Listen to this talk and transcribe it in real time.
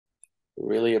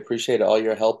Really appreciate all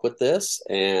your help with this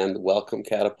and welcome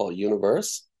Catapult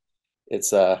Universe.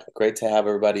 It's great to have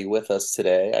everybody with us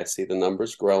today. I see the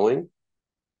numbers growing.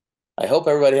 I hope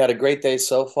everybody had a great day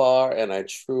so far, and I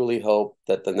truly hope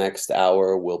that the next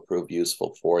hour will prove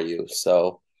useful for you.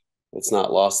 So it's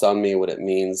not lost on me what it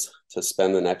means to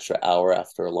spend an extra hour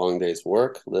after a long day's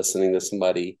work listening to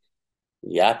somebody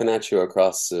yapping at you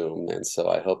across Zoom. And so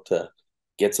I hope to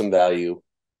get some value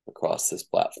across this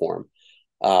platform.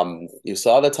 You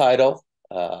saw the title,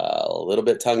 a little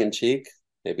bit tongue in cheek,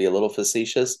 maybe a little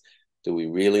facetious. Do we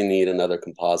really need another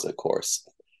composite course?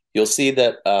 You'll see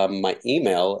that my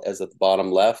email is at the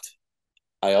bottom left.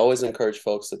 I always encourage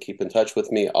folks to keep in touch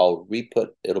with me. I'll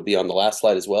re-put, it'll be on the last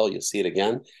slide as well. You'll see it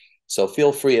again. So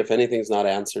feel free, if anything's not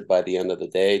answered by the end of the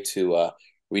day, to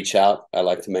reach out. I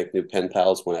like to make new pen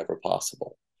pals whenever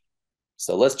possible.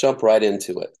 So let's jump right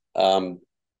into it. Let's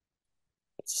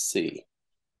see.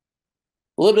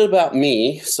 A little bit about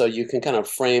me so you can kind of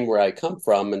frame where I come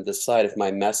from and decide if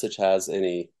my message has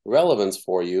any relevance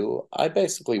for you. I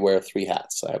basically wear three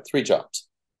hats. I have three jobs.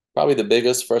 Probably the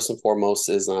biggest, first and foremost,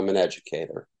 is I'm an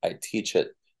educator. I teach at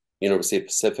University of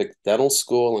Pacific Dental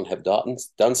School and have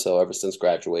done so ever since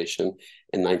graduation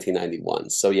in 1991.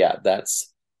 So yeah,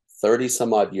 that's 30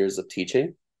 some odd years of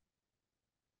teaching.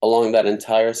 Along that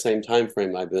entire same time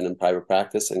frame, I've been in private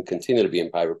practice and continue to be in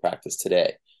private practice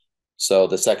today. So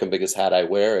the second biggest hat I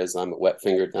wear is I'm a wet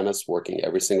finger dentist working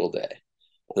every single day.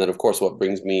 And then, of course, what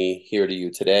brings me here to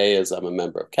you today is I'm a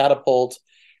member of Catapult.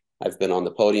 I've been on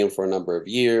the podium for a number of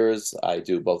years. I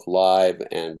do both live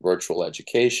and virtual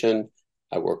education.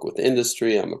 I work with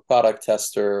industry. I'm a product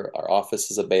tester. Our office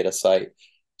is a beta site.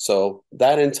 So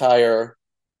that entire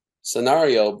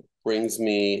scenario brings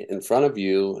me in front of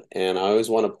you, and I always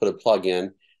want to put a plug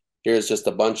in. Here's just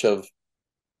a bunch of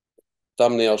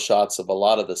thumbnail shots of a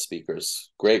lot of the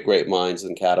speakers, great minds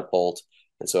in Catapult.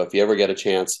 And so if you ever get a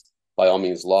chance, by all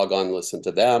means, log on, listen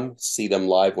to them, see them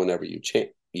live whenever you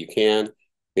can.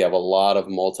 We have a lot of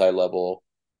multi-level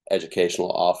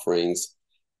educational offerings.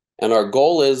 And our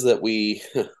goal is that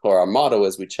or our motto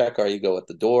is we check our ego at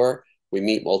the door. We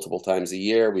meet multiple times a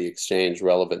year. We exchange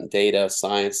relevant data,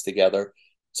 science together.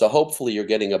 So hopefully you're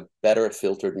getting a better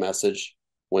filtered message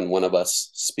when one of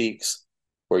us speaks,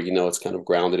 where you know it's kind of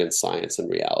grounded in science and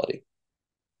reality.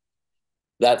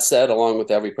 That said, along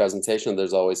with every presentation,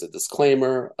 there's always a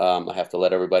disclaimer. I have to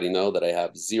let everybody know that I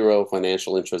have zero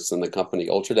financial interest in the company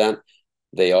Ultradent.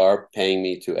 They are paying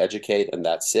me to educate, and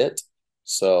that's it.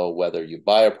 So whether you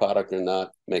buy a product or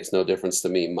not makes no difference to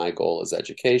me. My goal is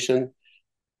education.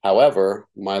 However,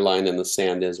 my line in the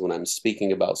sand is when I'm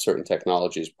speaking about certain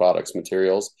technologies, products,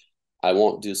 materials, I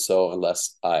won't do so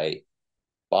unless I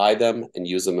buy them and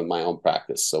use them in my own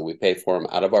practice. So we pay for them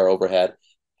out of our overhead.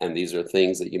 And these are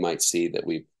things that you might see that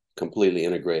we've completely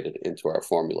integrated into our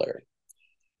formulary.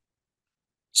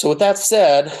 So with that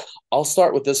said, I'll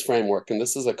start with this framework. And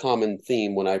this is a common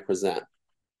theme when I present.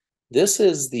 This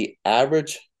is the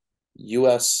average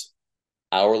US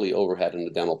hourly overhead in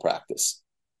the dental practice.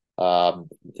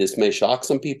 This may shock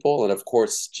some people. And of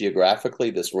course,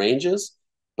 geographically, this ranges,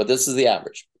 but this is the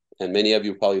average. And many of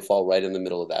you probably fall right in the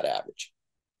middle of that average.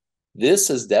 This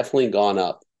has definitely gone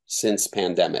up since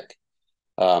pandemic.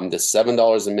 The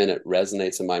 $7 a minute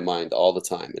resonates in my mind all the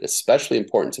time. It's especially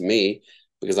important to me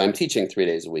because I'm teaching 3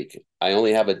 days a week. I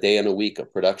only have a day and a week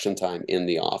of production time in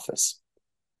the office.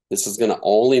 This is going to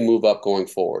only move up going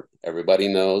forward. Everybody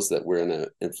knows that we're in an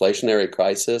inflationary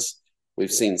crisis. We've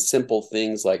seen simple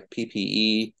things like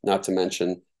PPE, not to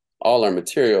mention all our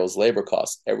materials, labor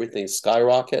costs, everything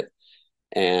skyrocket.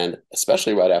 And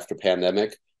especially right after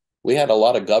pandemic, we had a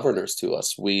lot of governors to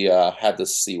us. We had to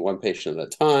see one patient at a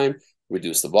time,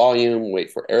 reduce the volume,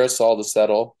 wait for aerosol to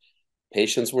settle.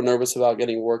 Patients were nervous about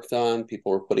getting work done.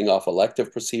 People were putting off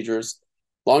elective procedures.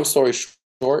 Long story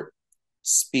short,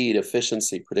 speed,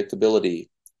 efficiency, predictability,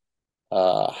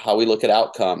 how we look at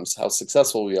outcomes, how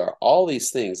successful we are, all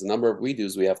these things, the number of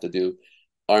redos we have to do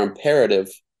are imperative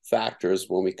factors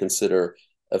when we consider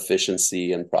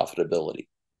efficiency and profitability.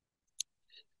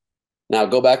 Now,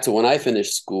 go back to when I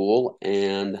finished school,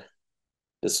 and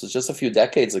this was just a few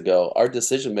decades ago, our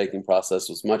decision-making process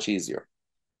was much easier.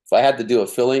 If I had to do a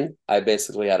filling, I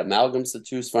basically had amalgams to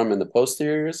choose from in the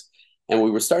posteriors, and we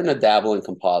were starting to dabble in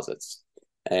composites.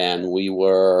 And we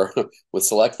were, with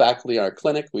select faculty in our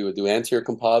clinic, we would do anterior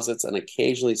composites and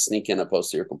occasionally sneak in a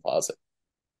posterior composite.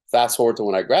 Fast forward to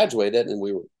when I graduated, and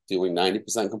we were doing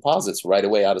 90% composites right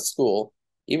away out of school,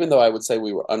 even though I would say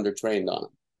we were undertrained on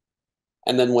them.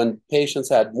 And then when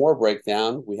patients had more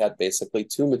breakdown, we had basically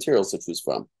two materials to choose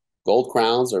from. Gold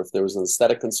crowns, or if there was an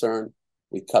aesthetic concern,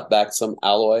 we cut back some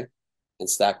alloy and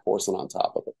stack porcelain on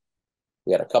top of it.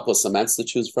 We had a couple of cements to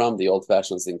choose from, the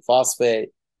old-fashioned zinc phosphate,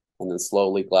 and then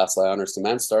slowly glass ion or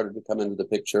cement started to come into the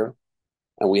picture.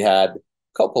 And we had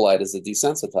copalite as a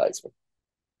desensitizer.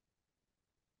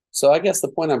 So I guess the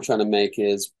point I'm trying to make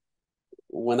is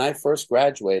when I first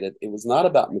graduated, it was not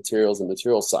about materials and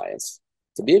material science.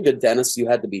 To be a good dentist, you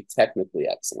had to be technically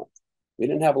excellent. We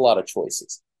didn't have a lot of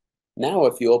choices. Now,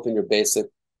 if you open your basic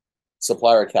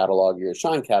supplier catalog, your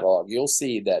Shine catalog, you'll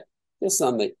see that just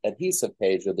on the adhesive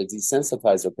page or the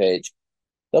desensitizer page,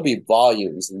 there'll be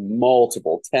volumes,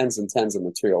 multiple, tens and tens of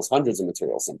materials, hundreds of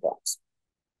materials sometimes.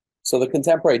 So the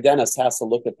contemporary dentist has to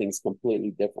look at things completely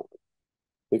differently.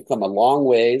 We've come a long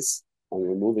ways and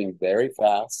we're moving very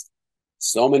fast.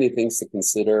 So many things to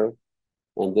consider.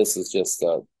 And this is just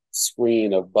a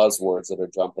screen of buzzwords that are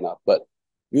jumping up. But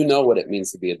you know what it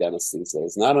means to be a dentist these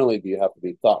days. Not only do you have to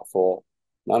be thoughtful,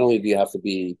 not only do you have to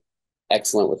be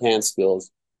excellent with hand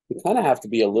skills, you kind of have to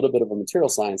be a little bit of a material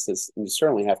scientist, and you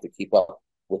certainly have to keep up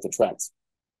with the trends.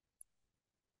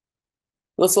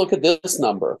 Let's look at this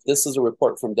number. This is a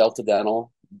report from Delta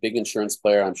Dental, big insurance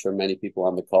player. I'm sure many people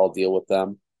on the call deal with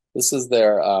them. This is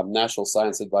their National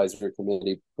Science Advisory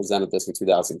Committee presented this in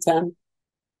 2010.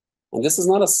 And this is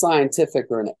not a scientific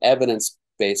or an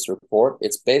evidence-based report.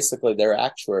 It's basically their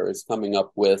actuaries coming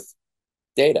up with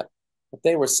data. What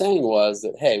they were saying was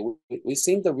that, hey, we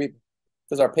seem to,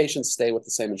 because our patients stay with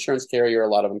the same insurance carrier, a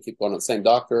lot of them keep going to the same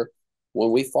doctor.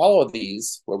 When we follow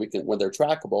these, when they're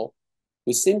trackable,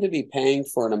 we seem to be paying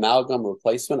for an amalgam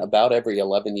replacement about every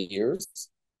 11 years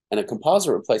and a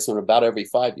composite replacement about every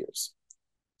 5 years.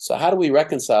 So how do we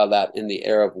reconcile that in the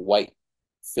era of white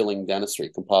filling dentistry,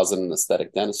 composite and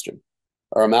aesthetic dentistry?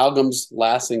 Are amalgams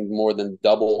lasting more than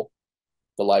double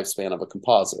the lifespan of a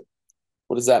composite?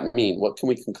 What does that mean? What can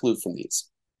we conclude from these?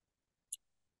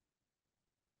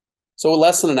 So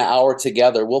less than an hour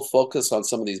together, we'll focus on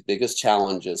some of these biggest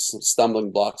challenges, some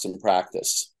stumbling blocks in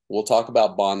practice. We'll talk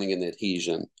about bonding and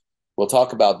adhesion. We'll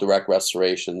talk about direct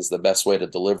restorations, the best way to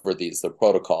deliver these, the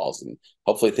protocols, and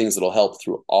hopefully things that'll help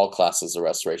through all classes of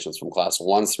restorations from class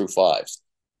 1s through 5s.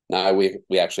 Now we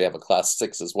actually have a class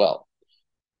 6 as well.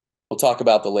 We'll talk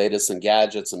about the latest in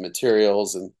gadgets and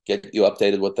materials and get you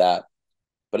updated with that.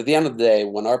 But at the end of the day,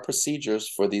 when our procedures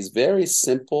for these very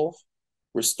simple,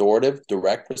 restorative,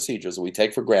 direct procedures we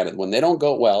take for granted, when they don't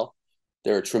go well,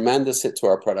 they're a tremendous hit to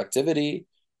our productivity.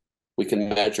 We can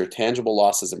measure tangible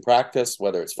losses in practice,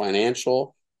 whether it's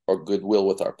financial or goodwill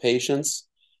with our patients.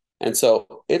 And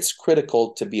so it's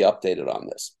critical to be updated on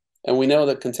this. And we know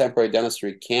that contemporary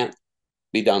dentistry can't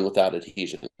be done without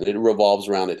adhesion. It revolves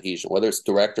around adhesion, whether it's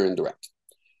direct or indirect.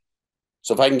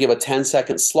 So if I can give a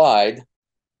 10-second slide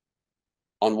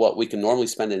on what we can normally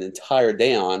spend an entire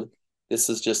day on, this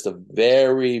is just a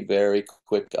very, very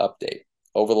quick update.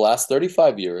 Over the last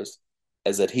 35 years,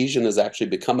 as adhesion has actually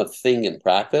become a thing in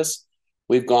practice,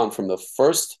 we've gone from the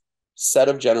first set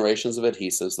of generations of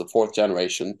adhesives, the 4th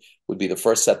generation would be the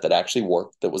first set that actually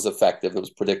worked, that was effective, that was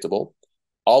predictable,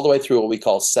 all the way through what we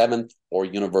call 7th or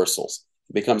universals.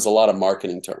 It becomes a lot of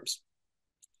marketing terms.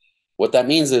 What that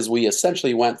means is we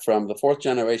essentially went from the 4th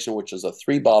generation, which is a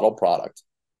 3-bottle product.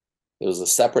 It was a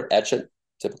separate etchant,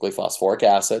 typically phosphoric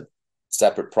acid,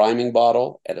 separate priming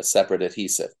bottle, and a separate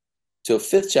adhesive, to a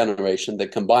 5th generation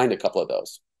that combined a couple of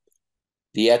those.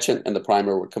 The etchant and the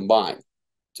primer were combined.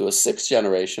 To a 6th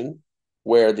generation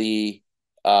where the,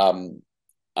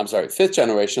 5th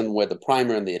generation where the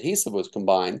primer and the adhesive was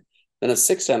combined, then a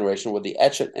 6th generation where the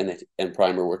etchant and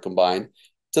primer were combined,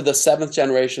 to the 7th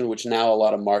generation, which now a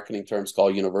lot of marketing terms call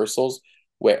universals,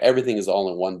 where everything is all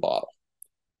in one bottle.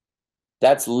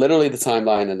 That's literally the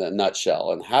timeline in a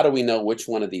nutshell. And how do we know which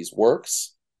one of these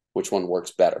works, which one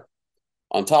works better?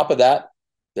 On top of that,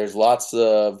 there's lots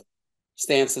of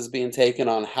stances being taken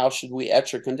on how should we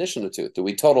etch or condition a tooth. Do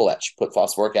we total etch, put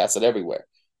phosphoric acid everywhere?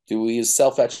 Do we use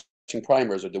self-etching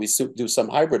primers, or do we do some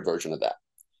hybrid version of that?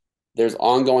 There's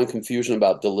ongoing confusion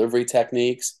about delivery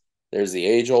techniques. There's the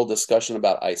age-old discussion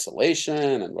about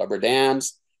isolation and rubber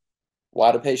dams.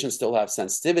 Why do patients still have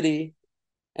sensitivity?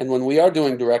 And when we are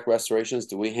doing direct restorations,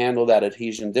 do we handle that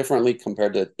adhesion differently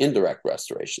compared to indirect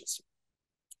restorations?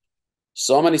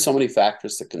 So many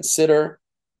factors to consider,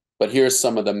 but here's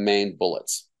some of the main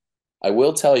bullets. I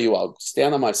will tell you, I'll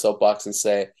stand on my soapbox and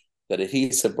say that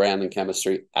adhesive brand and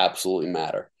chemistry absolutely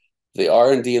matter. The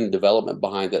R&D and development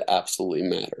behind it absolutely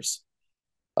matters.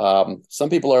 Some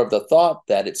people are of the thought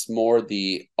that it's more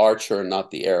the archer,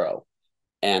 not the arrow.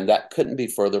 And that couldn't be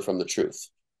further from the truth.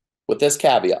 With this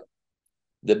caveat,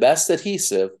 the best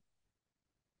adhesive,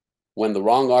 when the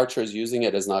wrong archer is using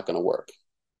it, is not going to work.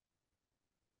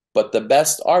 But the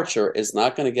best archer is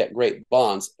not going to get great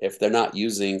bonds if they're not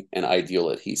using an ideal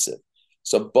adhesive.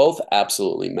 So both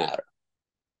absolutely matter.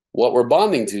 What we're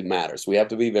bonding to matters. We have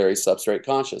to be very substrate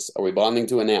conscious. Are we bonding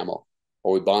to enamel?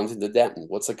 Are we bonding to dentin?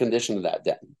 What's the condition of that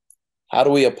dentin? How do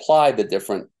we apply the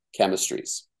different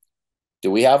chemistries? Do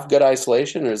we have good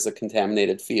isolation, or is it a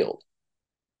contaminated field?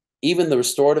 Even the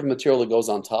restorative material that goes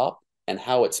on top and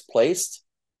how it's placed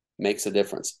makes a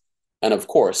difference. And of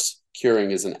course,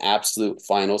 curing is an absolute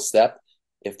final step.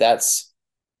 If that's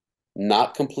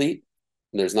not complete,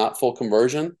 there's not full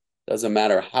conversion, doesn't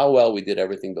matter how well we did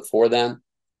everything before then,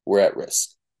 we're at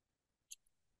risk.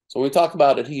 So when we talk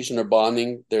about adhesion or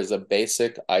bonding, there's a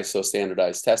basic ISO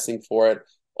standardized testing for it.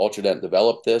 Ultradent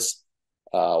developed this.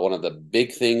 One of the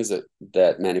big things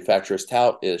that manufacturers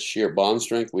tout is shear bond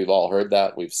strength. We've all heard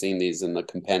that. We've seen these in the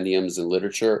compendiums and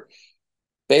literature.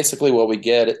 Basically, what we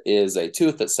get is a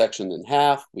tooth that's sectioned in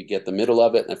half. We get the middle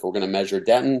of it, and if we're going to measure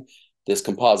dentin, this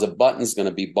composite button is going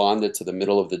to be bonded to the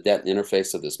middle of the dentin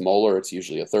interface of this molar. It's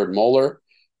usually a third molar.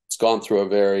 It's gone through a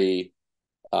very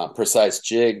precise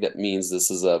jig. That means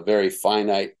this is a very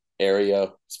finite area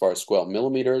as far as 12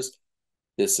 millimeters.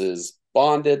 This is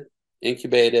bonded,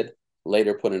 incubated,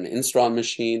 later put in an Instron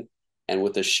machine, and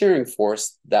with the shearing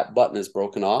force, that button is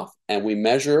broken off, and we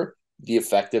measure the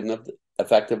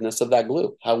effectiveness of that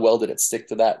glue. How well did it stick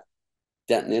to that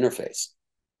dentin interface?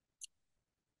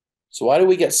 So why do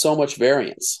we get so much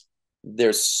variance?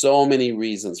 There's so many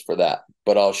reasons for that,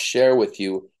 but I'll share with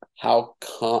you how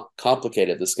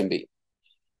complicated this can be.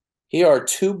 Here are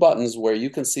two buttons where you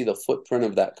can see the footprint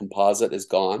of that composite is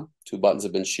gone. Two buttons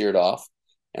have been sheared off.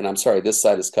 And I'm sorry, this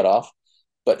side is cut off.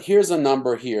 But here's a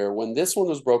number here. When this one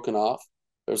was broken off,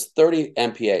 there's 30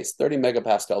 MPAs, 30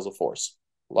 megapascals of force.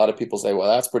 A lot of people say, well,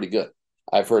 that's pretty good.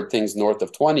 I've heard things north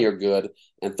of 20 are good,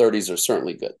 and 30s are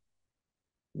certainly good.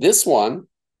 This one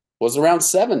was around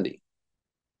 70.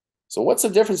 So what's the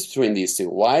difference between these two?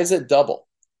 Why is it double?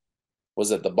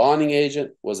 Was it the bonding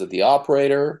agent? Was it the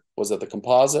operator? Was it the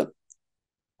composite?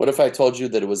 What if I told you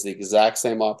that it was the exact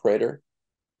same operator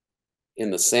in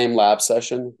the same lab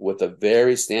session with a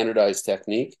very standardized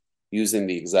technique using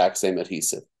the exact same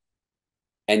adhesive?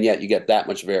 And yet you get that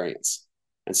much variance.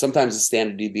 And sometimes the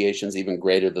standard deviation is even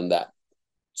greater than that.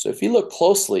 So if you look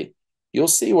closely, you'll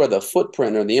see where the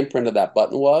footprint or the imprint of that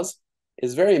button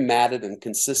is very matted and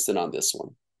consistent on this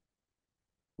one.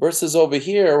 Versus over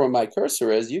here where my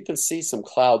cursor is, you can see some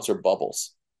clouds or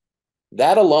bubbles.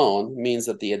 That alone means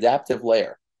that the adaptive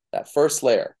layer, that first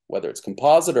layer, whether it's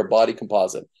composite or body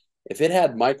composite, if it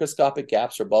had microscopic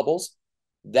gaps or bubbles,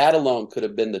 that alone could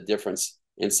have been the difference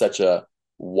in such a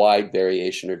wide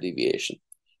variation or deviation.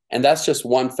 And that's just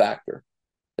one factor.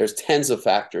 There's tens of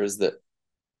factors that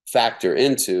factor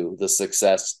into the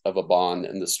success of a bond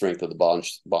and the strength of the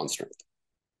bond strength.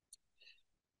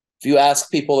 If you ask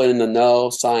people in the know,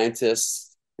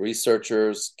 scientists,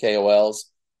 researchers, KOLs,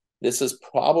 this is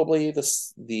probably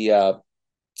the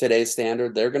today's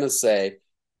standard. They're going to say,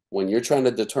 when you're trying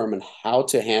to determine how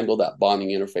to handle that bonding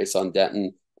interface on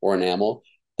dentin or enamel,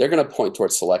 they're going to point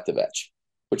towards selective etch,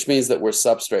 which means that we're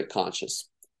substrate conscious.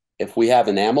 If we have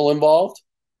enamel involved,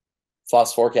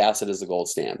 phosphoric acid is the gold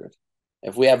standard.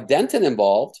 If we have dentin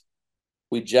involved,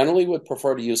 we generally would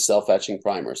prefer to use self-etching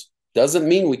primers. Doesn't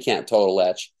mean we can't total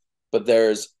etch, but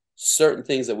there's certain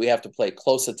things that we have to pay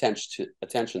close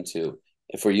attention to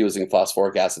if we're using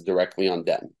phosphoric acid directly on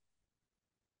dentin.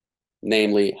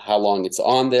 Namely, how long it's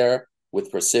on there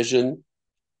with precision,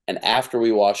 and after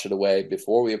we wash it away,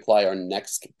 before we apply our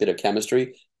next bit of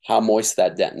chemistry, how moist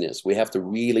that dentin is. We have to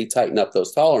really tighten up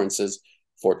those tolerances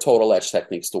for total etch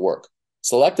techniques to work.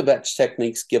 Selective etch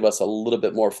techniques give us a little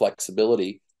bit more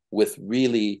flexibility with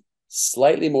really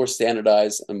slightly more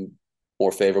standardized and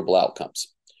more favorable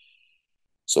outcomes.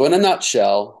 So in a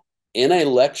nutshell, in a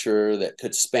lecture that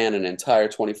could span an entire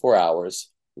 24 hours,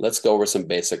 let's go over some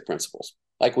basic principles.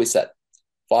 Like we said,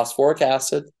 phosphoric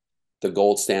acid, the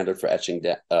gold standard for etching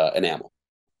enamel.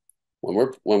 When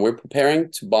we're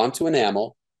preparing to bond to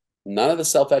enamel, none of the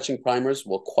self-etching primers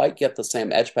will quite get the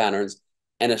same etch patterns,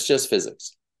 and it's just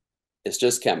physics. It's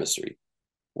just chemistry.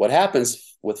 What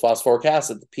happens with phosphoric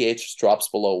acid, the pH drops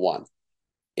below 1.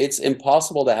 It's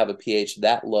impossible to have a pH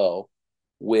that low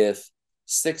with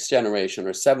 6th generation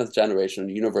or 7th generation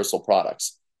universal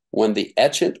products. When the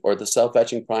etchant or the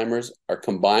self-etching primers are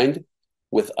combined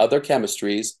with other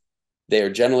chemistries, they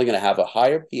are generally going to have a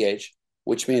higher pH,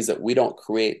 which means that we don't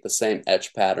create the same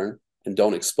etch pattern and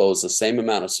don't expose the same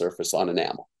amount of surface on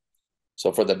enamel.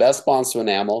 So for the best bonds to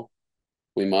enamel,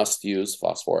 we must use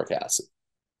phosphoric acid.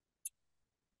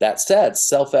 That said,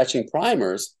 self-etching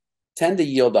primers tend to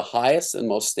yield the highest and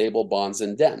most stable bonds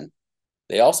in dentin.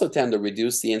 They also tend to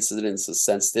reduce the incidence of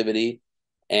sensitivity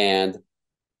and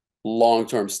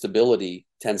long-term stability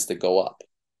tends to go up.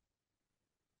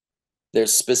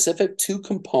 There's specific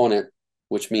two-component,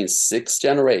 which means sixth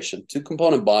generation,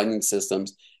 two-component bonding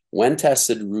systems, when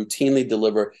tested, routinely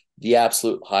deliver the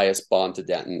absolute highest bond to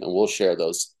dentin, and we'll share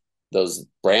those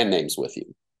brand names with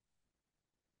you.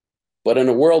 But in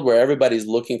a world where everybody's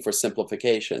looking for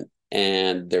simplification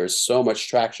and there's so much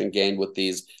traction gained with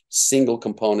these single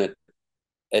component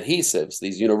adhesives,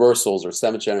 these universals or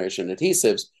seventh generation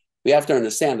adhesives, we have to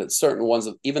understand that certain ones,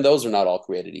 even those are not all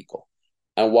created equal.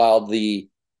 And while the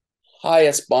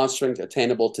highest bond strength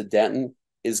attainable to dentin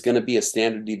is going to be a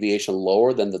standard deviation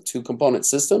lower than the two component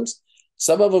systems,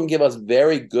 some of them give us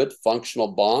very good functional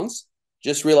bonds.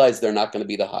 Just realize they're not going to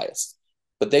be the highest.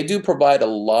 But they do provide a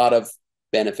lot of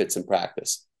benefits in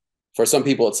practice. For some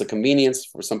people, it's a convenience.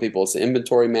 For some people, it's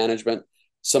inventory management.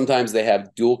 Sometimes they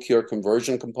have dual cure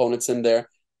conversion components in there.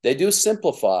 They do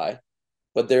simplify,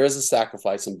 but there is a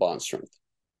sacrifice in bond strength.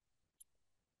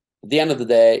 At the end of the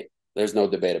day, there's no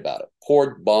debate about it.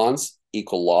 Poured bonds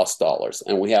equal lost dollars,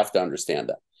 and we have to understand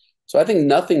that. So I think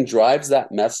nothing drives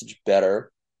that message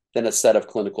better than a set of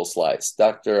clinical slides.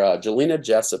 Dr. Jelena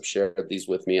Jessup shared these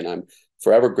with me, and I'm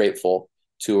forever grateful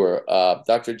to her.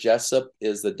 Dr. Jessup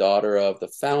is the daughter of the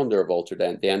founder of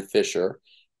Ultradent, Dan Fisher,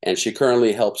 and she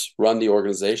currently helps run the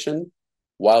organization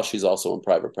while she's also in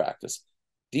private practice.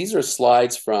 These are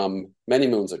slides from many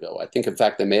moons ago. I think, in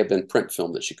fact, they may have been print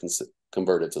film that she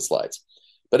converted to slides.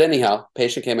 But anyhow,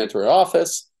 patient came into her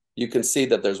office. You can see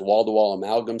that there's wall-to-wall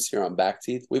amalgams here on back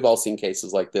teeth. We've all seen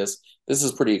cases like this. This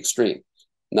is pretty extreme.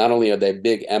 Not only are they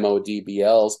big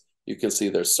MODBLs, you can see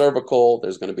there's cervical,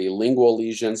 there's going to be lingual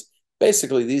lesions.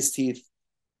 Basically, these teeth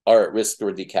are at risk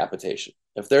for decapitation.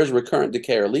 If there's recurrent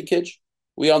decay or leakage,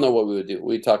 we all know what we would do.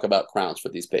 We talk about crowns for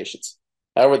these patients.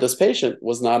 However, this patient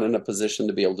was not in a position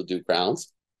to be able to do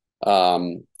crowns.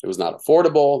 It was not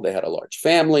affordable. They had a large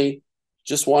family,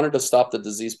 just wanted to stop the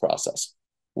disease process.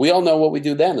 We all know what we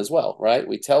do then as well, right?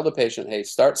 We tell the patient, hey,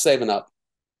 start saving up.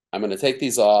 I'm going to take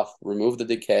these off, remove the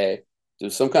decay, do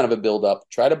some kind of a buildup,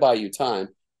 try to buy you time,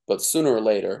 but sooner or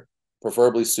later,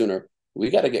 preferably sooner, we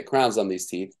got to get crowns on these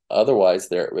teeth. Otherwise,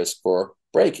 they're at risk for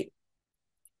breaking.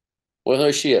 Well,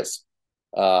 here she is.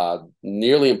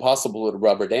 Nearly impossible to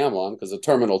rubber dam on because a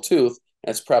terminal tooth,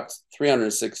 it's prepped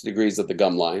 360 degrees at the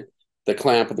gum line. The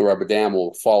clamp of the rubber dam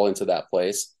will fall into that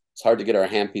place. It's hard to get our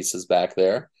hand pieces back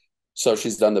there. So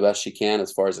she's done the best she can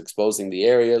as far as exposing the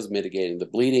areas, mitigating the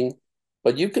bleeding.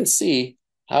 But you can see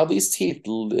how these teeth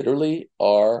literally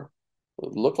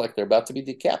look like they're about to be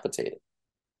decapitated.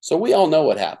 So we all know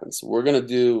what happens. We're going to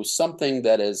do something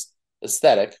that is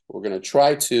aesthetic. We're going to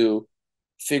try to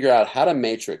figure out how to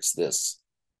matrix this,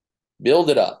 build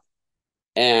it up.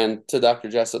 And to Dr.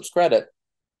 Jessup's credit,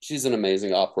 she's an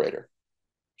amazing operator.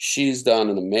 She's done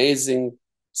an amazing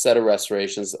set of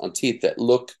restorations on teeth that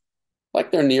look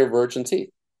like they're near virgin teeth.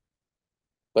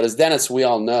 But as dentists, we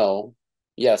all know,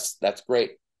 yes, that's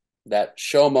great. That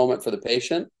show moment for the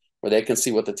patient where they can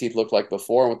see what the teeth look like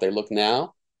before and what they look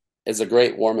now is a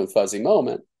great warm and fuzzy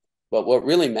moment. But what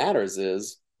really matters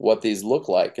is what these look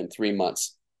like in 3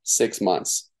 months, 6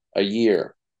 months, a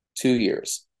year, 2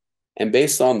 years. And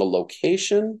based on the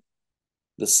location,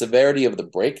 the severity of the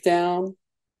breakdown,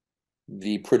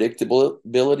 the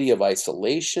predictability of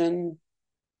isolation,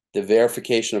 the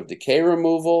verification of decay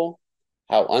removal,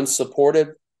 how unsupported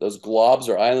those globs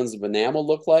or islands of enamel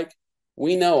look like,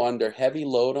 we know under heavy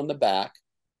load on the back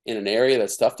in an area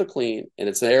that's tough to clean, and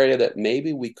it's an area that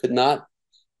maybe we could not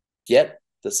get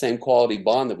the same quality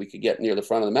bond that we could get near the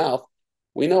front of the mouth,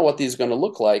 we know what these are going to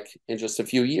look like in just a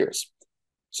few years.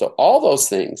 So all those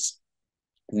things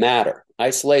matter.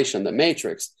 Isolation, the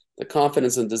matrix, the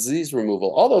confidence in disease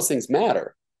removal, all those things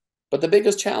matter. But the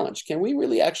biggest challenge, can we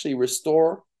really actually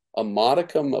restore a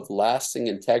modicum of lasting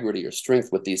integrity or strength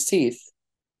with these teeth?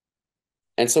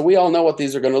 And so we all know what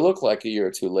these are going to look like a year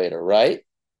or two later, right?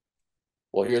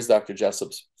 Well, here's Dr.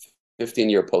 Jessup's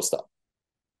 15-year post-op.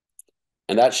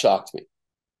 And that shocked me.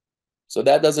 So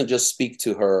that doesn't just speak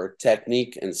to her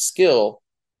technique and skill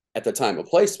at the time of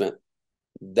placement.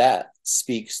 That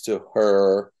speaks to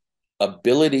her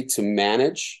ability to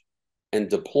manage and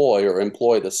deploy or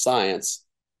employ the science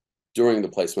during the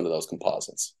placement of those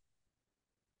composites.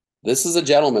 This is a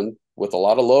gentleman with a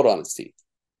lot of load on his teeth.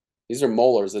 These are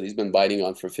molars that he's been biting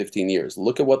on for 15 years.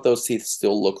 Look at what those teeth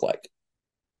still look like.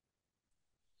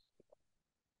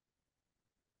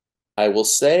 I will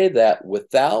say that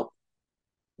without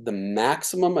the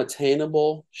maximum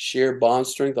attainable shear bond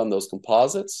strength on those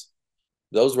composites,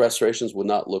 those restorations would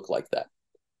not look like that.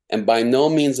 And by no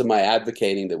means am I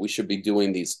advocating that we should be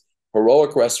doing these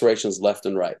heroic restorations left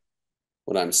and right.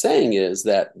 What I'm saying is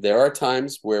that there are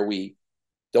times where we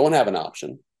don't have an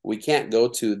option. We can't go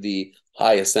to the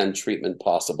highest end treatment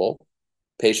possible.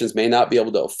 Patients may not be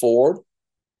able to afford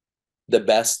the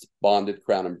best bonded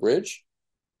crown and bridge,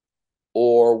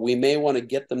 or we may want to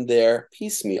get them there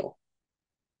piecemeal.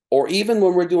 Or even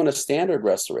when we're doing a standard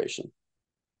restoration,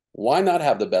 why not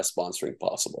have the best bond strength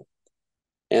possible?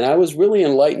 And I was really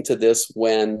enlightened to this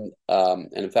when,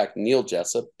 and in fact, Neil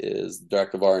Jessup is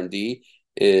director of R&D,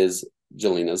 is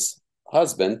Jelina's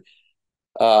husband.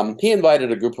 He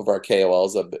invited a group of our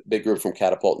KOLs, a big group from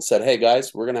Catapult, and said, hey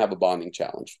guys, we're going to have a bonding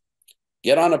challenge.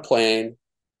 Get on a plane,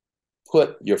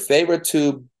 put your favorite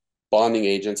two bonding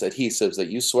agents, adhesives that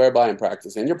you swear by and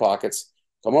practice in your pockets,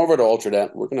 come over to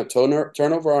Ultradent. We're going to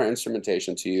turn over our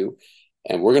instrumentation to you,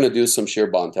 and we're going to do some shear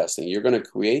bond testing. You're going to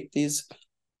create these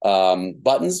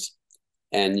buttons,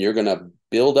 and you're going to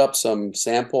build up some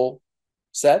sample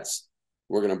sets.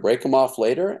 We're going to break them off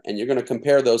later, and you're going to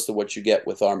compare those to what you get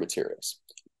with our materials.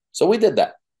 So we did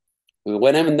that. We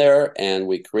went in there and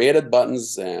we created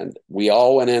buttons, and we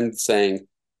all went in saying,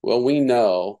 well, we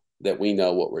know that we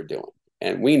know what we're doing,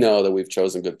 and we know that we've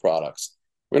chosen good products.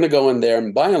 We're going to go in there,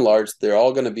 and by and large, they're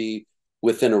all going to be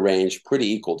within a range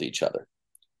pretty equal to each other.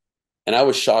 And I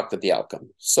was shocked at the outcome.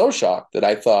 So shocked that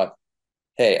I thought,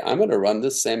 hey, I'm going to run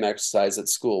this same exercise at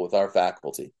school with our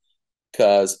faculty,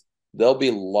 because there'll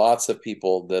be lots of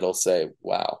people that'll say,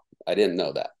 wow, I didn't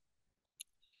know that.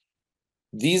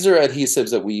 These are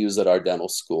adhesives that we use at our dental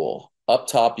school. Up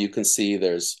top, you can see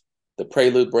there's the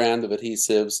Prelude brand of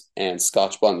adhesives and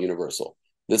Scotch-Bond Universal.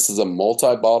 This is a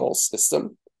multi-bottle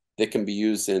system that can be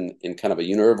used in kind of a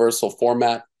universal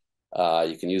format.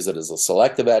 You can use it as a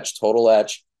selective etch, total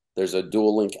etch. There's a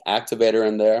dual link activator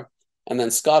in there. And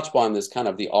then Scotch-Bond is kind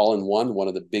of the all-in-one, one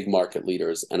of the big market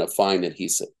leaders, and a fine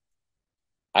adhesive.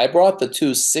 I brought the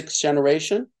two 6th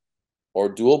generation or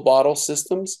dual bottle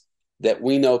systems that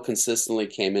we know consistently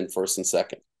came in first and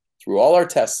second. Through all our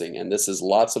testing, and this is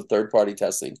lots of third-party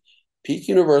testing, Peak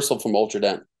Universal from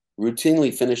Ultradent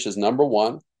routinely finishes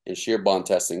 #1 in shear bond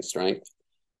testing strength,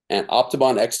 and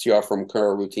Optibond XTR from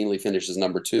Kerr routinely finishes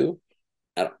 #2,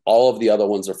 and all of the other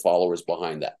ones are followers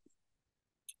behind that.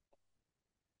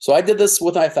 So I did this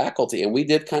with my faculty, and we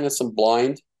did kind of some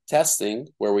blind testing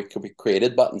where we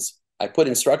created buttons. I put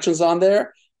instructions on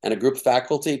there, and a group of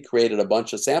faculty created a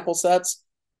bunch of sample sets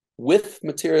with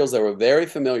materials they were very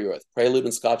familiar with, Prelude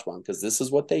and Scotch-Bond, because this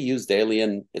is what they use daily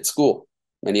at school.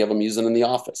 Many of them use it in the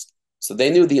office. So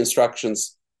they knew the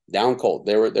instructions down cold.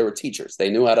 They were teachers. They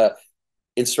knew how to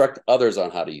instruct others on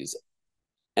how to use it.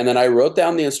 And then I wrote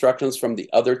down the instructions from the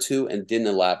other two and didn't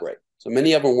elaborate. So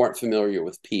many of them weren't familiar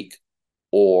with Peak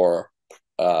or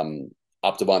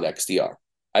Optibond XDR.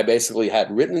 I basically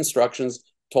had written instructions,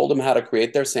 told them how to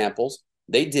create their samples.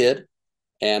 They did.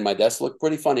 And my desk looked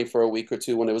pretty funny for a week or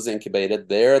two when it was incubated.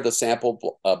 There, the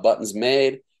sample buttons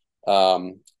made.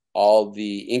 All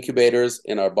the incubators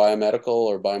in our biomedical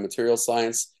or biomaterial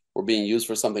science were being used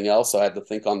for something else, so I had to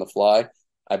think on the fly.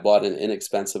 I bought an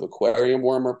inexpensive aquarium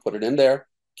warmer, put it in there,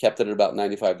 kept it at about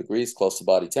 95 degrees, close to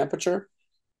body temperature.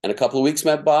 And a couple of weeks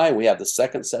went by, and we had the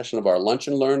second session of our Lunch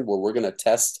and Learn, where we're going to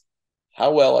test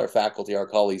how well our faculty, our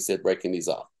colleagues did breaking these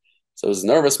off. So it was a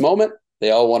nervous moment.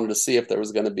 They all wanted to see if there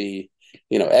was going to be,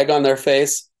 egg on their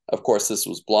face. Of course, this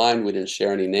was blind. We didn't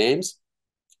share any names.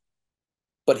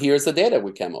 But here's the data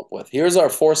we came up with. Here's our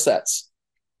 4 sets.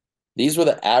 These were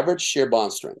the average shear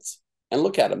bond strengths. And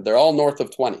look at them. They're all north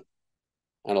of 20.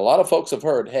 And a lot of folks have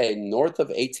heard, hey, north of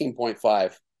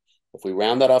 18.5, if we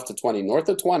round that off to 20, north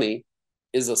of 20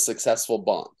 is a successful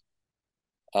bond.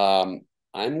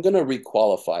 I'm going to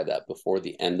requalify that before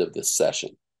the end of this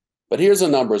session. But here's the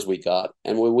numbers we got.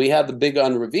 And when we had the big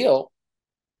unreveal,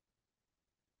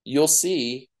 you'll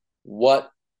see what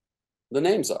the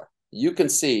names are. You can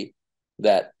see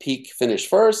that Peak finished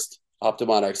first,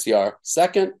 Optibond XDR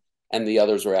second, and the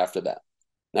others were after that.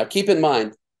 Now, keep in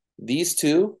mind, these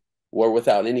two were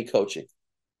without any coaching.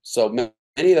 So many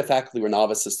of the faculty were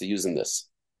novices to using this.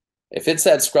 If it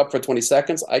said scrub for 20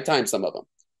 seconds, I timed some of them.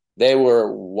 They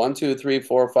were 1, 2, 3,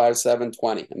 4, 5, 7,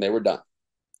 20, and they were done.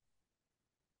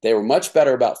 They were much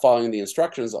better about following the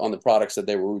instructions on the products that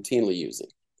they were routinely using.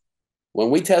 When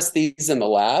we test these in the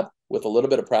lab with a little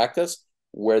bit of practice,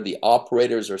 where the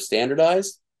operators are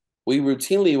standardized, we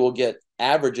routinely will get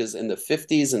averages in the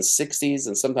 50s and 60s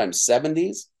and sometimes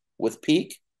 70s with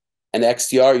Peak, and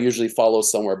XTR usually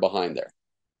follows somewhere behind there.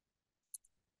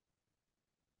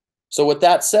 So with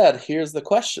that said, here's the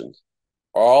question.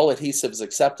 Are all adhesives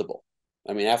acceptable?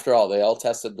 I mean, after all, they all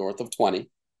tested north of 20.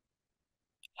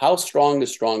 How strong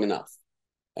is strong enough?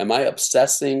 Am I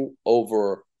obsessing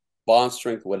over bond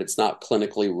strength when it's not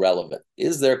clinically relevant?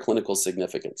 Is there clinical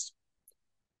significance?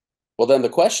 Well, then the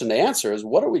question to answer is,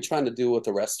 what are we trying to do with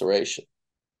the restoration?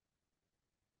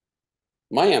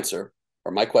 My answer,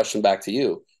 or my question back to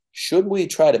you, should we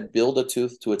try to build a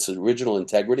tooth to its original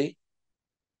integrity?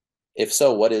 If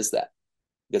so, what is that?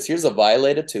 Because here's a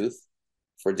violated tooth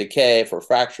for decay, for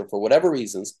fracture, for whatever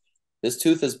reasons. This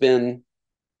tooth has been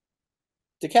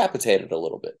decapitated a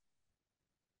little bit.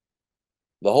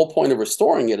 The whole point of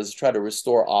restoring it is to try to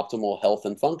restore optimal health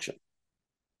and function.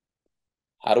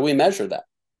 How do we measure that?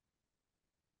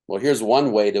 Well, here's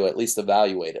one way to at least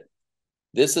evaluate it.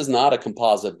 This is not a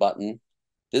composite button.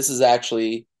 This is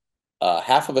actually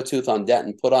half of a tooth on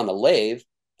dentin put on a lathe,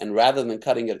 and rather than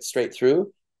cutting it straight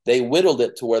through, they whittled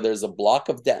it to where there's a block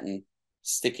of dentin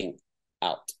sticking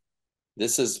out.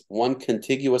 This is one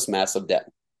contiguous mass of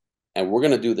dentin, and we're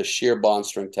going to do the shear bond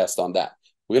strength test on that.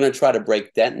 We're going to try to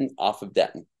break dentin off of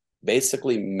dentin,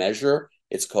 basically measure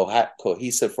its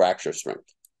cohesive fracture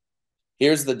strength.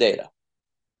 Here's the data.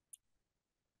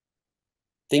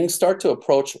 Things start to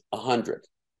approach 100.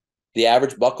 The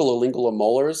average buccal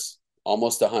molars,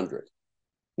 almost 100.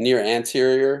 Near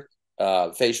anterior,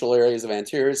 facial areas of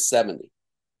anterior, 70.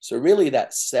 So really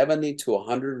that 70 to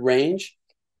 100 range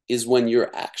is when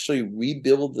you're actually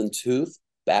rebuilding the tooth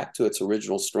back to its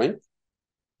original strength,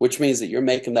 which means that you're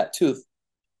making that tooth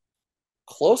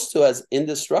close to as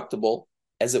indestructible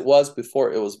as it was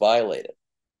before it was violated.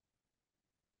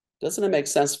 Doesn't it make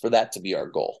sense for that to be our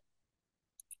goal?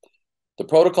 The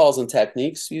protocols and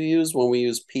techniques you use when we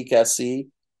use Peak SC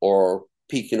or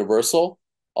Peak Universal,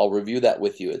 I'll review that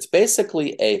with you. It's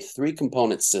basically a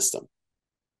 3-component system.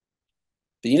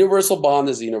 The universal bond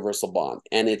is a universal bond,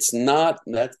 and it's not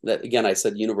that again, I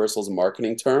said universal is a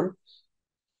marketing term.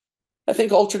 I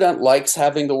think Ultradent likes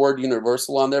having the word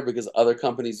universal on there because other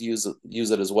companies use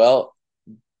it as well.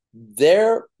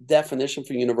 Their definition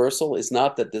for universal is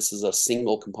not that this is a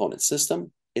single component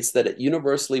system. It's that it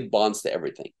universally bonds to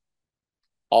everything.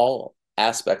 All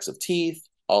aspects of teeth,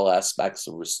 all aspects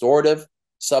of restorative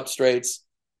substrates.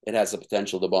 It has the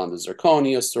potential to bond to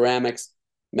zirconia, ceramics,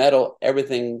 metal,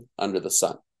 everything under the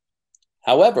sun.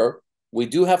 However, we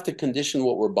do have to condition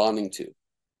what we're bonding to.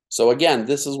 So again,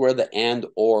 this is where the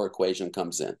and/or equation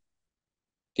comes in.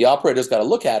 The operator's got to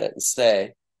look at it and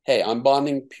say, hey, I'm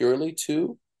bonding purely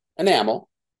to enamel.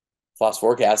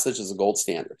 Phosphoric acid is a gold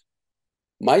standard.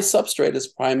 My substrate is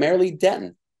primarily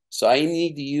dentin, so I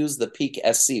need to use the Peak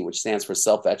SC, which stands for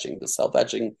self-etching, the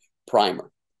self-etching primer.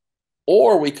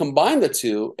 Or we combine the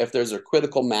two. If there's a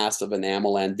critical mass of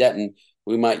enamel and dentin,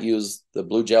 we might use the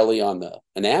blue jelly on the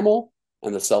enamel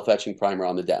and the self-etching primer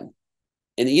on the dentin.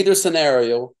 In either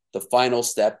scenario, the final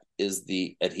step is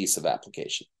the adhesive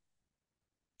application.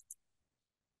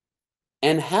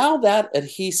 And how that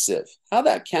adhesive, how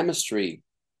that chemistry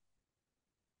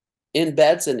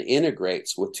embeds and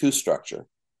integrates with tooth structure,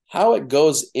 how it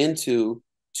goes into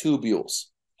tubules,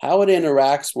 how it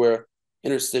interacts with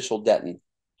interstitial dentin,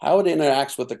 how it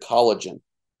interacts with the collagen,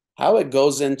 how it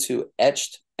goes into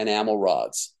etched enamel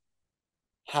rods,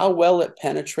 how well it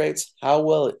penetrates, how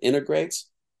well it integrates,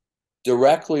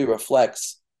 directly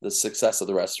reflects the success of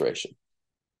the restoration.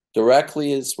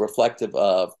 Directly is reflective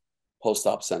of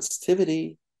post-op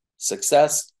sensitivity,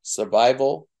 success,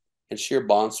 survival, and shear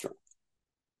bond strength.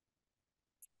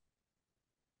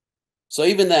 So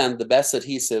even then, the best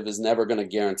adhesive is never going to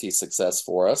guarantee success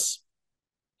for us.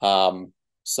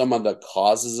 Some of the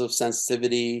causes of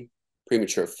sensitivity,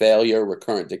 premature failure,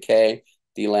 recurrent decay,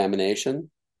 delamination.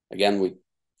 Again, we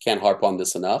can't harp on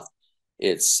this enough.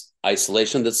 It's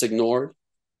isolation that's ignored.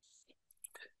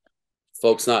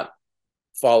 Folks not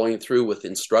following through with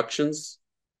instructions,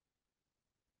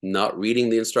 not reading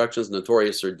the instructions.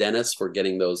 Notorious are dentists for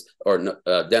getting those, or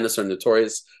dentists are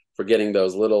notorious for getting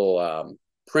those little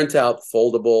printout,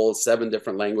 foldable, 7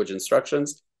 different language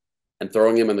instructions and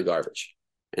throwing them in the garbage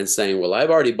and saying, well,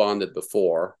 I've already bonded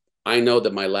before. I know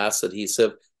that my last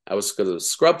adhesive, I was going to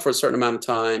scrub for a certain amount of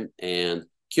time and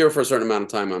cure for a certain amount of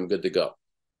time. I'm good to go.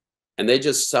 And they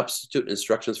just substitute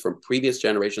instructions from previous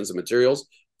generations of materials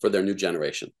for their new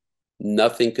generation.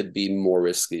 Nothing could be more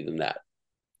risky than that.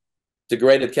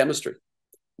 Degraded chemistry,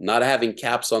 not having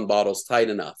caps on bottles tight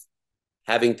enough,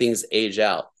 having things age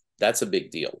out, that's a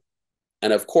big deal.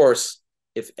 And of course,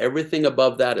 if everything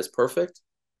above that is perfect,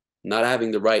 not having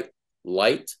the right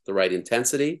light, the right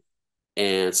intensity,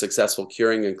 and successful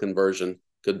curing and conversion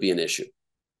could be an issue.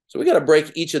 So we got to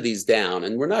break each of these down,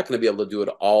 and we're not going to be able to do it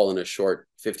all in a short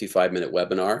 55-minute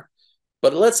webinar,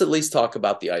 but let's at least talk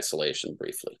about the isolation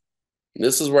briefly. And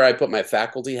this is where I put my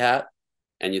faculty hat,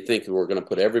 and you think we're going to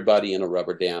put everybody in a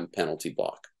rubber dam penalty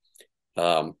block.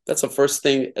 That's the first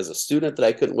thing as a student that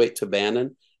I couldn't wait to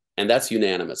abandon, and that's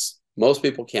unanimous. Most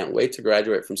people can't wait to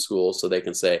graduate from school so they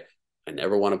can say, I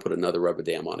never want to put another rubber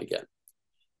dam on again.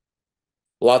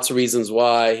 Lots of reasons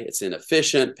why. It's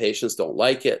inefficient. Patients don't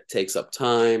like it. Takes up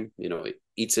time. It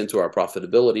eats into our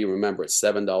profitability. Remember, it's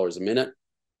 $7 a minute.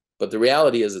 But the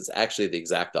reality is it's actually the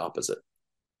exact opposite.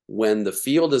 When the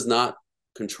field is not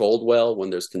controlled well, when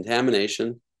there's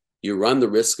contamination, you run the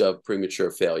risk of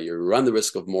premature failure. You run the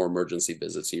risk of more emergency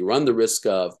visits. You run the risk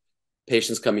of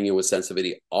patients coming in with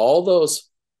sensitivity. All those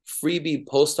freebie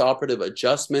post-operative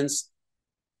adjustments,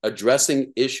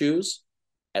 addressing issues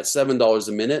at $7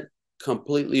 a minute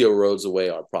completely erodes away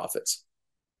our profits.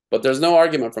 But there's no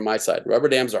argument from my side. Rubber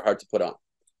dams are hard to put on.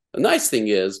 The nice thing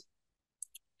is,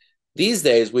 these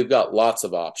days we've got lots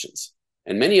of options.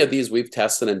 And many of these we've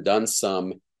tested and done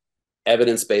some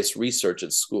evidence-based research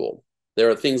at school. There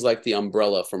are things like the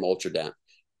umbrella from Ultradent.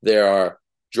 There are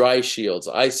dry shields,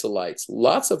 isolites,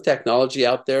 lots of technology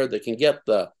out there that can get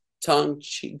the tongue,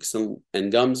 cheeks,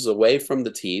 and gums away from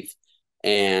the teeth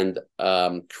and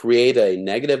create a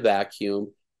negative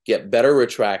vacuum, get better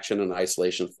retraction and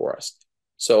isolation for us.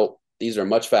 So these are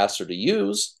much faster to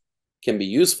use, can be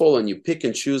useful, and you pick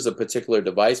and choose a particular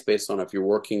device based on if you're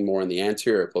working more in the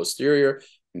anterior or posterior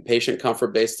and patient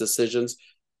comfort-based decisions.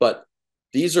 But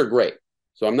these are great.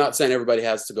 So I'm not saying everybody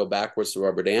has to go backwards to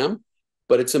rubber dam,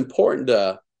 but it's important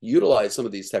to utilize some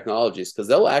of these technologies because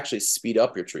they'll actually speed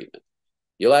up your treatment.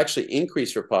 You'll actually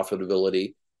increase your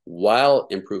profitability while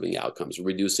improving outcomes,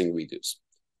 reducing redos.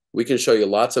 We can show you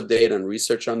lots of data and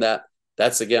research on that.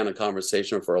 That's, again, a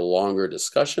conversation for a longer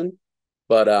discussion.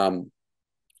 But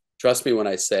trust me when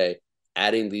I say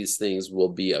adding these things will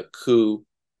be a coup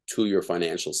to your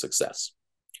financial success.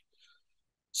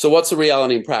 So what's the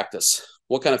reality in practice?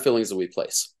 What kind of fillings do we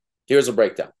place? Here's a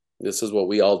breakdown. This is what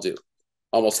we all do.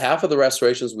 Almost half of the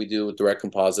restorations we do with direct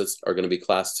composites are going to be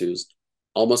class 2s.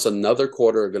 Almost another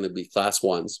quarter are going to be class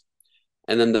 1s.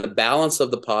 And then the balance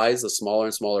of the pies, the smaller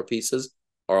and smaller pieces,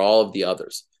 are all of the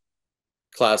others.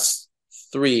 Class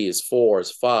 3s,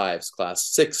 4s, 5s,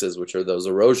 class 6s, which are those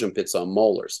erosion pits on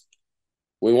molars.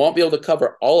 We won't be able to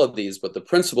cover all of these, but the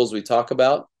principles we talk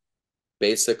about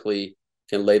basically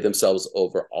can lay themselves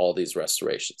over all these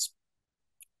restorations.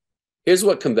 Here's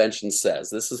what convention says.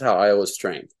 This is how I was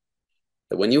trained.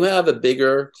 That when you have a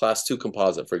bigger class 2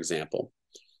 composite, for example,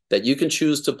 that you can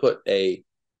choose to put a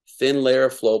thin layer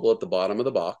of flowable at the bottom of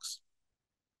the box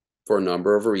for a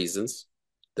number of reasons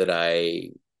that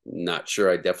I'm not sure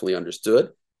I definitely understood.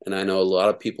 And I know a lot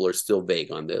of people are still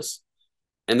vague on this.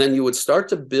 And then you would start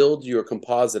to build your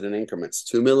composite in increments,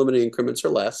 2 millimeter increments or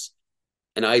less,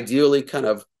 and ideally kind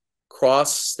of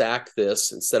cross stack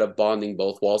this instead of bonding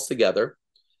both walls together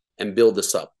and build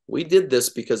this up. We did this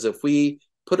because if we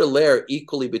put a layer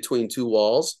equally between 2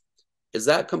 walls, as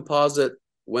that composite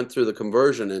went through the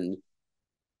conversion and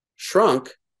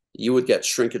shrunk, you would get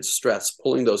shrinkage stress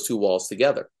pulling those 2 walls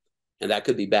together. And that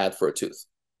could be bad for a tooth.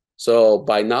 So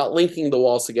by not linking the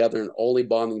walls together and only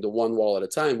bonding to one wall at a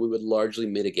time, we would largely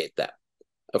mitigate that.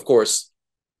 Of course,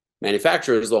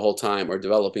 manufacturers the whole time are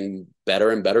developing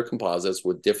better and better composites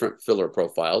with different filler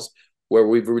profiles where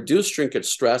we've reduced shrinkage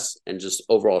stress and just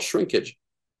overall shrinkage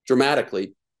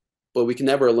dramatically, but we can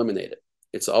never eliminate it.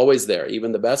 It's always there.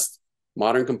 Even the best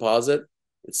modern composite,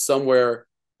 it's somewhere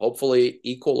hopefully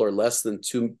equal or less than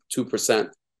 2%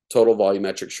 total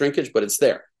volumetric shrinkage, but it's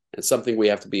there. It's something we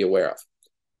have to be aware of.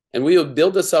 And we will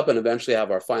build this up and eventually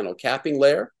have our final capping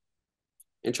layer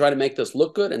and try to make this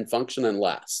look good and function and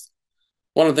last.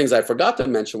 One of the things I forgot to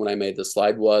mention when I made this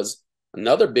slide was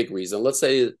another big reason. Let's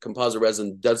say composite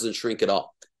resin doesn't shrink at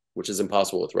all, which is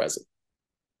impossible with resin.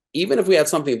 Even if we had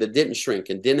something that didn't shrink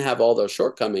and didn't have all those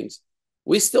shortcomings,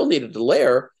 we still needed to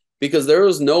layer because there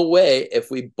was no way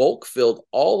if we bulk filled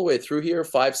all the way through here,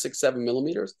 5, 6, 7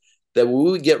 millimeters, that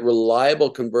we would get reliable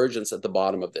convergence at the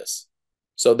bottom of this.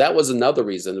 So that was another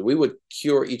reason. We would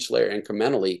cure each layer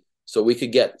incrementally so we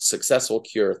could get successful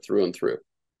cure through and through.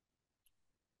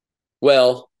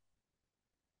 Well,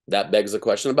 that begs the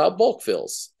question about bulk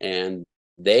fills. And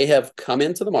they have come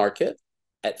into the market.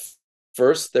 At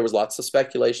first, there was lots of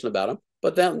speculation about them,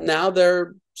 but then now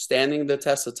they're standing the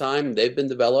test of time. They've been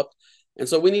developed. And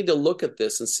so we need to look at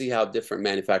this and see how different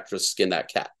manufacturers skin that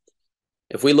cat.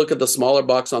 If we look at the smaller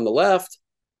box on the left,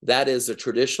 that is a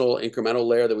traditional incremental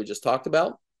layer that we just talked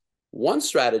about. One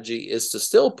strategy is to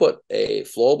still put a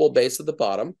flowable base at the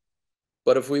bottom,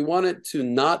 but if we wanted to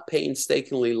not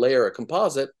painstakingly layer a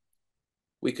composite,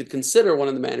 we could consider one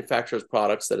of the manufacturer's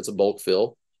products that is a bulk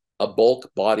fill, a bulk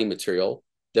body material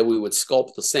that we would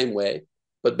sculpt the same way,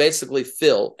 but basically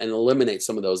fill and eliminate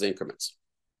some of those increments.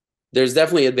 There's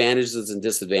definitely advantages and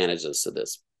disadvantages to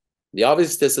this. The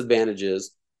obvious disadvantage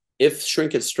is if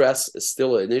shrinkage stress is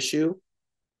still an issue,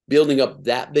 building up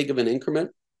that big of an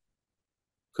increment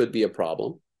could be a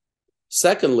problem.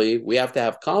 Secondly, we have to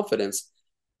have confidence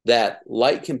that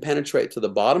light can penetrate to the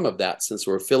bottom of that since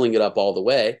we're filling it up all the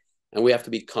way, and we have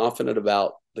to be confident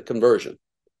about the conversion.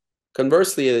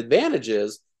 Conversely, the advantage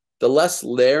is the less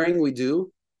layering we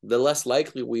do, the less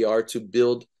likely we are to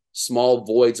build small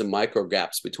voids and micro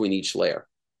gaps between each layer.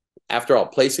 After all,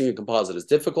 placing a composite is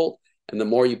difficult, and the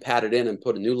more you pat it in and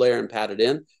put a new layer and pat it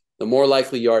in, the more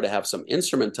likely you are to have some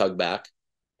instrument tug back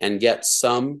and get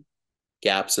some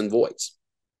gaps and voids.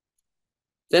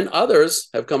 Then others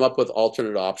have come up with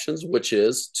alternate options, which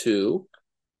is to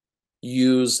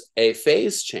use a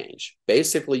phase change.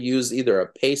 Basically use either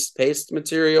a paste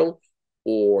material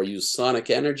or use sonic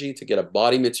energy to get a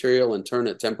body material and turn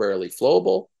it temporarily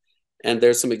flowable. And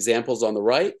there's some examples on the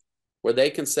right where they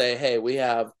can say, hey, we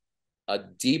have a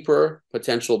deeper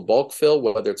potential bulk fill,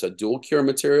 whether it's a dual cure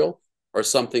material or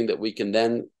something that we can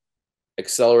then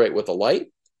accelerate with a light.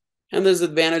 And there's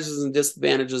advantages and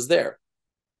disadvantages there.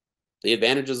 The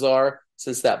advantages are,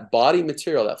 since that body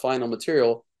material, that final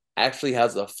material, actually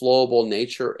has a flowable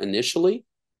nature initially,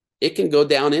 it can go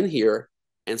down in here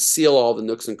and seal all the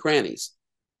nooks and crannies.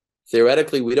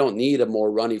 Theoretically, we don't need a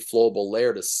more runny flowable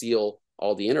layer to seal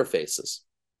all the interfaces.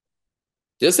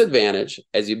 Disadvantage,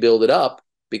 as you build it up,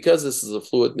 because this is a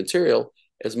fluid material,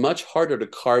 is much harder to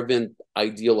carve in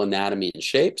ideal anatomy and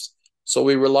shapes. So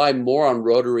we rely more on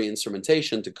rotary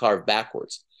instrumentation to carve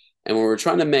backwards. And when we're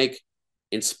trying to make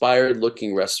inspired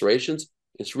looking restorations,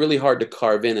 it's really hard to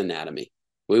carve in anatomy.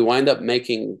 We wind up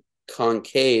making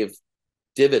concave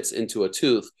divots into a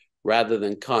tooth rather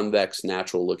than convex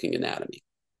natural looking anatomy.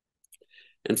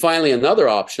 And finally, another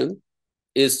option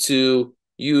is to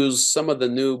use some of the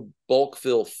new bulk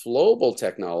fill flowable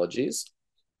technologies.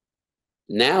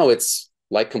 Now it's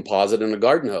like composite in a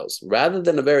garden hose. Rather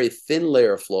than a very thin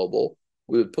layer of flowable,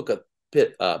 we would put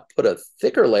a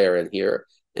thicker layer in here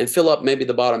and fill up maybe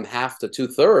the bottom half to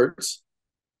 2/3,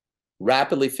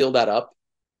 rapidly fill that up,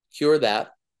 cure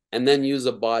that, and then use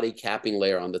a body capping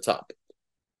layer on the top.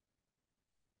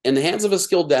 In the hands of a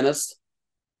skilled dentist,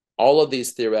 all of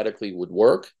these theoretically would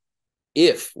work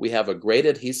if we have a great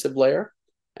adhesive layer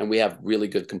and we have really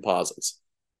good composites.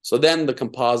 So then the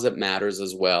composite matters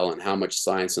as well, and how much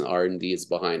science and R&D is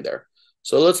behind there.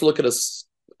 So let's look at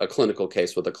a clinical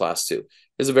case with a class 2.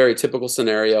 Here's a very typical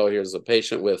scenario. Here's a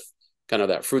patient with kind of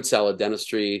that fruit salad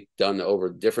dentistry done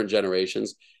over different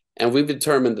generations. And we've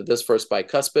determined that this first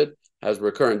bicuspid has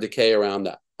recurrent decay around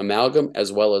the amalgam,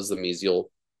 as well as the mesial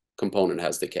component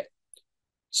has decay.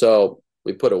 So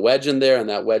we put a wedge in there, and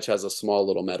that wedge has a small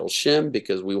little metal shim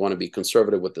because we want to be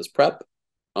conservative with this prep.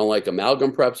 Unlike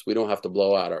amalgam preps, we don't have to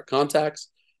blow out our contacts.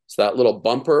 So that little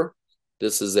bumper,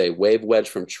 this is a wave wedge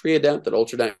from Triodent that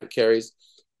Ultradent carries,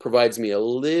 provides me a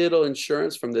little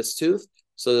insurance from this tooth.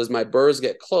 So as my burrs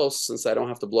get close, since I don't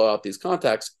have to blow out these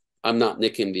contacts, I'm not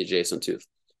nicking the adjacent tooth.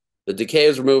 The decay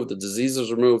is removed, the disease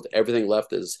is removed, everything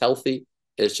left is healthy.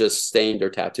 It's just stained or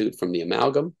tattooed from the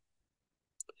amalgam.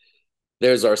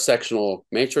 There's our sectional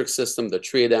matrix system, the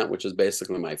Triodent, which is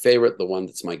basically my favorite, the one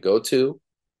that's my go-to.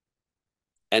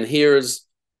 And here's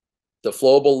the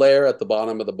flowable layer at the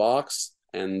bottom of the box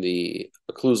and the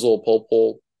occlusal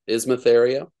pulpal isthmus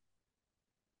area.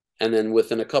 And then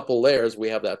within a couple layers, we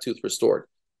have that tooth restored.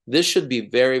 This should be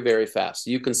very, very fast.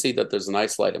 You can see that there's a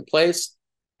nice light in place.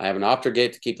 I have an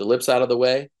Optogate to keep the lips out of the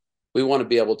way. We want to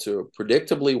be able to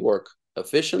predictably work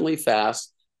efficiently,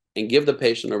 fast, and give the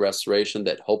patient a restoration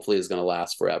that hopefully is going to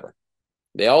last forever.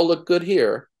 They all look good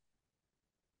here,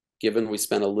 given we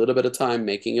spent a little bit of time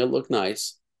making it look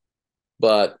nice.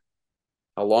 But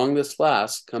how long this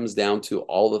lasts comes down to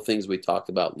all the things we talked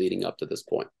about leading up to this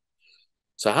point.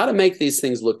 So how to make these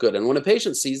things look good. And when a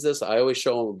patient sees this, I always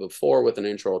show them before with an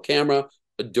intraoral camera,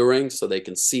 a during, so they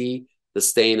can see the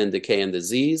stain and decay and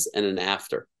disease, and an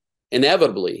after.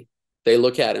 Inevitably, they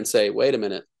look at it and say, wait a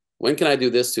minute, when can I do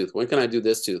this tooth? When can I do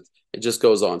this tooth? It just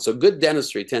goes on. So good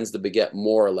dentistry tends to beget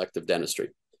more elective dentistry.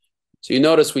 So you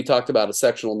notice we talked about a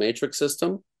sectional matrix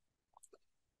system.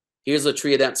 Here's a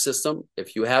Triodent system.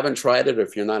 If you haven't tried it, or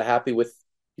if you're not happy with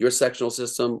your sectional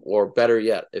system, or better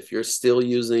yet, if you're still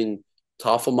using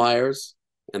Toffelmeyer's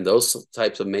and those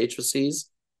types of matrices,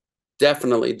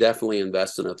 definitely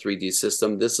invest in a 3D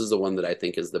system. This is the one that I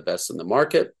think is the best in the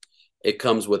market. It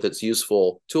comes with its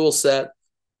useful tool set,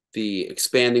 the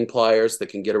expanding pliers that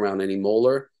can get around any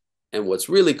molar. And what's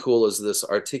really cool is this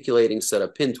articulating set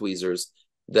of pin tweezers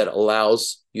that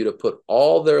allows you to put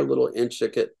all their little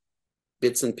intricate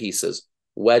bits and pieces,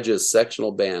 wedges,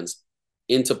 sectional bands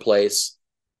into place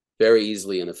very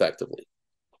easily and effectively.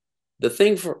 The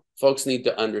thing for folks need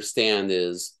to understand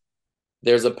is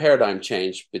there's a paradigm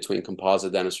change between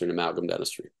composite dentistry and amalgam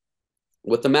dentistry.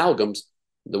 With amalgams,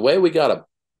 The way we got a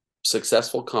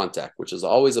successful contact, which is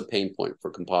always a pain point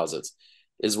for composites,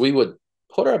 is we would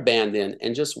put our band in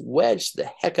and just wedge the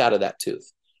heck out of that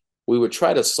tooth. We would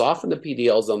try to soften the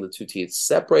PDLs on the two teeth,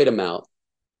 separate them out,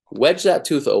 wedge that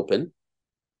tooth open,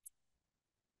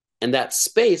 and that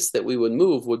space that we would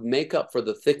move would make up for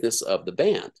the thickness of the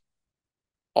band.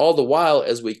 All the while,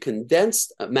 as we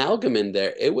condensed amalgam in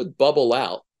there, it would bubble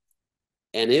out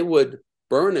and it would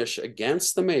burnish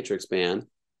against the matrix band.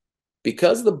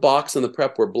 Because the box and the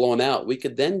prep were blown out, we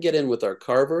could then get in with our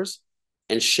carvers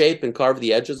and shape and carve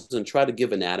the edges and try to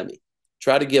give anatomy,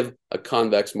 try to give a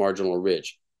convex marginal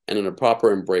ridge and a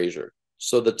proper embrasure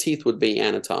so the teeth would be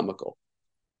anatomical.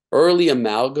 Early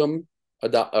amalgam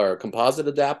or composite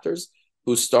adapters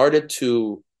who started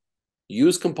to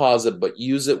use composite but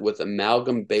use it with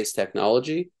amalgam-based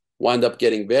technology wind up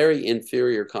getting very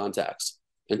inferior contacts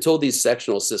until these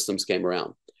sectional systems came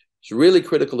around. It's really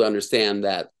critical to understand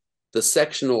that the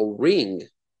sectional ring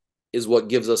is what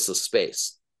gives us the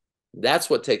space. That's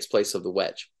what takes place of the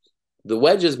wedge. The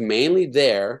wedge is mainly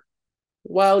there.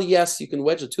 While, yes, you can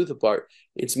wedge a tooth apart,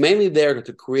 it's mainly there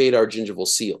to create our gingival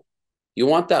seal. You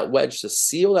want that wedge to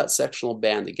seal that sectional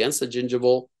band against the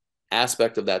gingival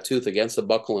aspect of that tooth, against the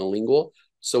buccal and lingual,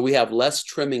 so we have less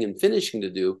trimming and finishing to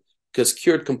do, because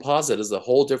cured composite is a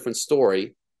whole different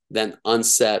story than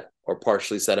unset or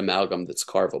partially set amalgam that's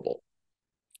carvable.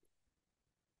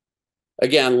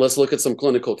 Again, let's look at some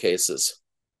clinical cases.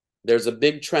 There's a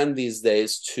big trend these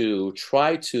days to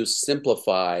try to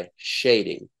simplify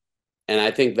shading. And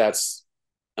I think that's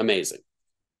amazing.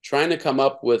 Trying to come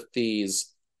up with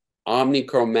these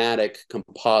omnichromatic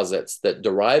composites that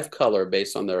derive color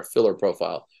based on their filler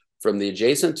profile from the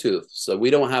adjacent tooth. So we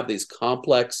don't have these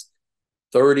complex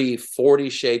 30, 40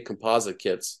 shade composite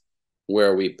kits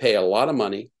where we pay a lot of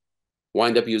money,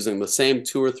 wind up using the same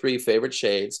 2 or 3 favorite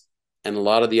shades, and a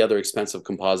lot of the other expensive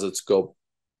composites go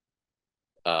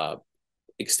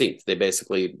extinct. They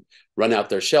basically run out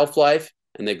their shelf life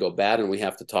and they go bad and we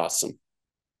have to toss them.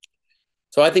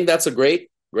 So I think that's a great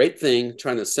thing,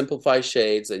 trying to simplify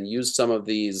shades and use some of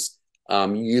these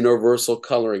universal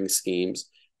coloring schemes.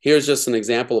 Here's just an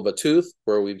example of a tooth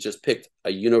where we've just picked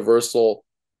a universal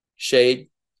shade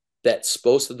that's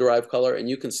supposed to derive color. And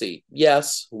you can see,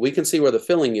 yes, we can see where the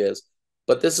filling is,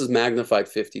 but this is magnified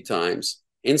 50 times.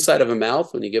 Inside of a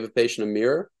mouth, when you give a patient a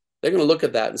mirror, they're going to look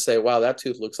at that and say, wow, that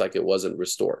tooth looks like it wasn't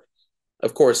restored.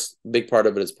 Of course, a big part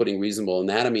of it is putting reasonable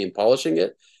anatomy and polishing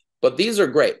it, but these are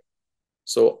great.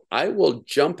 So I will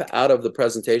jump out of the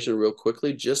presentation real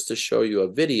quickly just to show you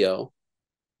a video,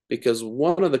 because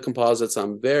one of the composites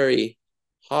I'm very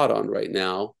hot on right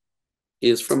now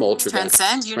is from Ultradent.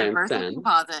 Transcend Universal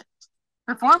Composite.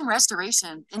 Perform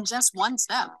restoration in just one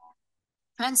step.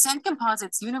 Transcend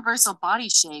Composite's universal body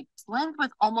shape blends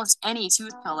with almost any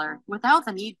tooth color without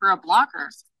the need for a blocker,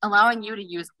 allowing you to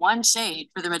use one shade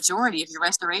for the majority of your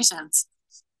restorations.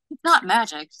 It's not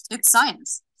magic, it's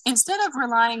science. Instead of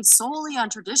relying solely on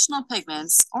traditional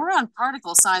pigments or on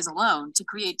particle size alone to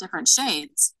create different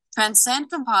shades, Transcend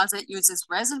Composite uses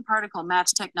resin particle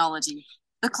match technology.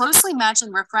 The closely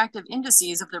matching refractive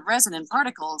indices of the resin and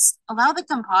particles allow the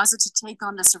composite to take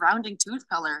on the surrounding tooth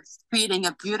color, creating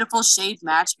a beautiful shade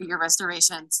match for your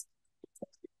restorations.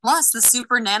 Plus, the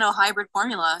Super Nano Hybrid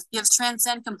formula gives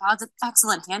Transcend Composite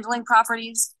excellent handling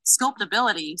properties,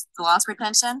 sculptability, gloss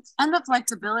retention, and the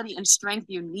flexibility and strength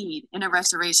you need in a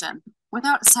restoration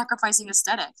without sacrificing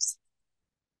aesthetics.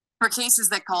 For cases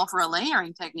that call for a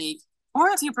layering technique, or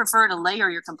if you prefer to layer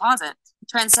your composite,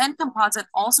 Transcend Composite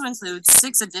also includes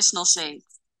 6 additional shades,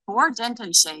 4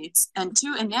 dentin shades, and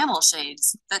 2 enamel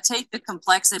shades that take the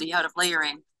complexity out of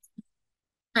layering.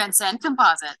 Transcend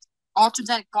Composite,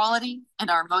 Ultradent quality, and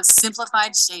our most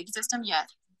simplified shade system yet.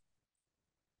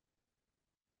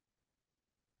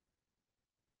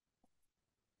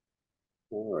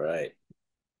 All right.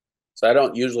 So I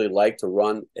don't usually like to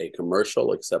run a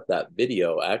commercial, except that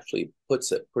video actually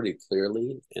puts it pretty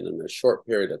clearly. And in a short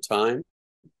period of time,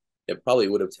 it probably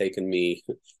would have taken me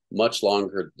much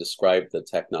longer to describe the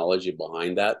technology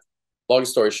behind that. Long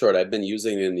story short, I've been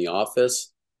using it in the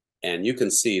office, and you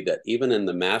can see that even in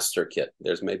the master kit,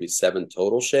 there's maybe 7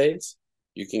 total shades.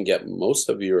 You can get most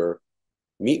of your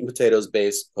meat and potatoes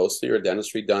based posterior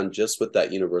dentistry done just with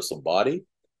that universal body.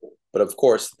 But of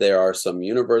course, there are some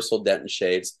universal dentin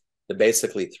shades,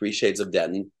 basically 3 shades of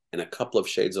dentin and a couple of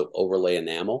shades of overlay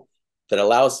enamel that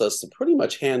allows us to pretty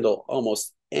much handle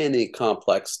almost any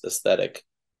complex aesthetic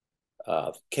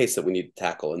case that we need to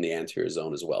tackle in the anterior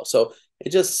zone as well. So it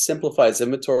just simplifies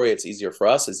inventory. It's easier for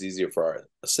us. It's easier for our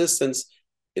assistants.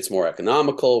 It's more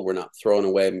economical. We're not throwing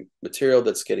away material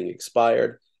that's getting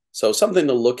expired. So something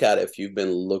to look at if you've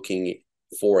been looking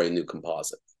for a new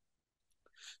composite.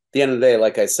 At the end of the day,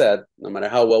 like I said, no matter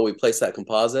how well we place that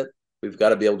composite, we've got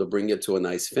to be able to bring it to a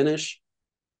nice finish.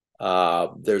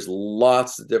 There's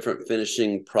lots of different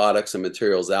finishing products and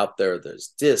materials out there.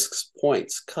 There's discs,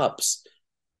 points, cups.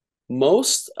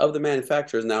 Most of the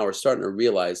manufacturers now are starting to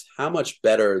realize how much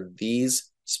better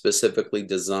these specifically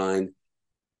designed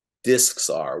discs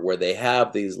are, where they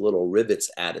have these little rivets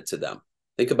added to them.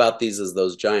 Think about these as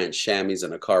those giant chamois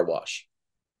in a car wash.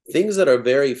 Things that are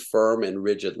very firm and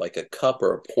rigid, like a cup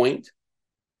or a point,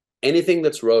 anything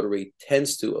that's rotary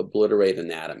tends to obliterate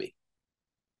anatomy.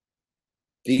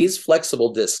 These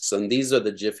flexible discs, and these are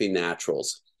the Jiffy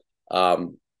Naturals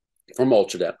from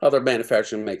Ultradent, other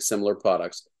manufacturers make similar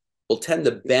products, will tend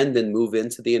to bend and move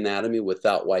into the anatomy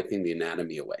without wiping the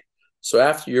anatomy away. So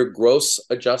after your gross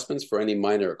adjustments for any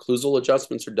minor occlusal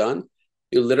adjustments are done,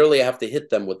 you literally have to hit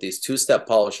them with these two-step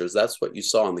polishers. That's what you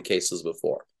saw in the cases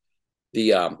before.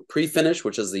 The pre-finish,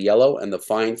 which is the yellow, and the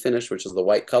fine finish, which is the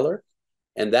white color.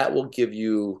 And that will give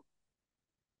you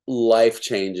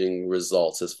life-changing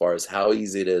results as far as how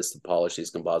easy it is to polish these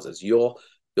composites. You'll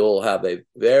have a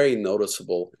very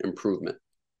noticeable improvement.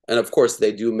 And of course,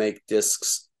 they do make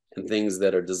discs and things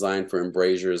that are designed for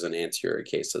embrasures and anterior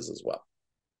cases as well.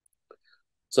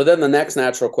 So then the next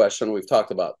natural question, we've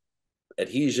talked about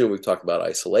adhesion, we've talked about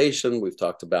isolation, we've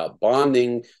talked about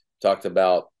bonding, talked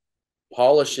about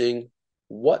polishing.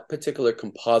 What particular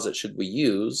composite should we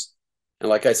use? And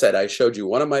like I said, I showed you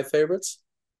one of my favorites.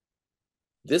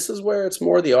 This is where it's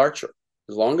more the archer.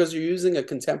 As long as you're using a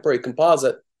contemporary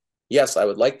composite, yes, I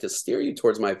would like to steer you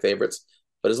towards my favorites,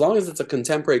 but as long as it's a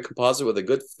contemporary composite with a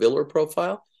good filler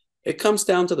profile, it comes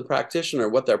down to the practitioner,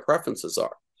 what their preferences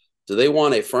are. Do they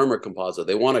want a firmer composite?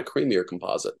 They want a creamier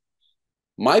composite?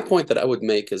 My point that I would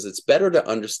make is it's better to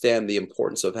understand the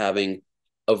importance of having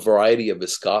a variety of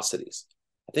viscosities.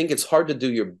 I think it's hard to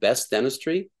do your best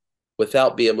dentistry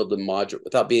without being able to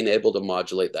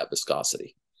modulate that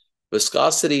viscosity.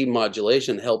 Viscosity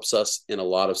modulation helps us in a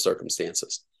lot of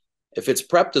circumstances. If it's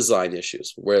prep design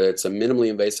issues, where it's a minimally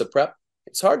invasive prep,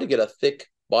 it's hard to get a thick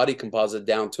body composite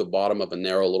down to the bottom of a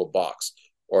narrow little box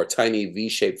or a tiny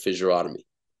V-shaped fissurotomy.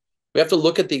 We have to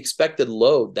look at the expected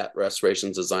load that restoration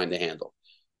is designed to handle.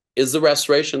 Is the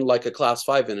restoration like a class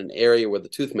 5 in an area where the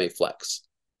tooth may flex?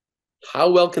 How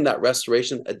well can that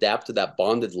restoration adapt to that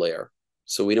bonded layer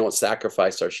so we don't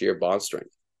sacrifice our shear bond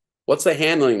strength? What's the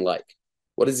handling like?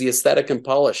 What is the aesthetic and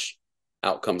polish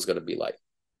outcomes going to be like?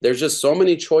 There's just so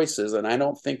many choices, and I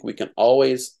don't think we can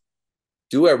always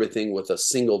do everything with a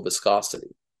single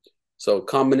viscosity. So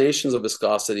combinations of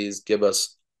viscosities give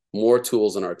us more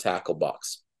tools in our tackle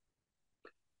box.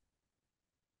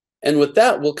 And with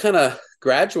that, we'll kind of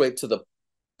graduate to the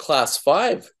class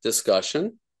 5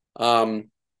 discussion. How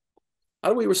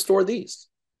do we restore these?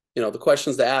 You know, the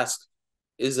questions to ask,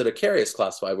 is it a carious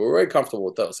class 5? We're very comfortable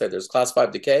with those. Hey, there's class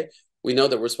 5 decay. We know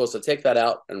that we're supposed to take that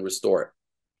out and restore it.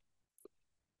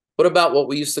 What about what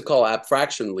we used to call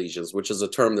abfraction lesions, which is a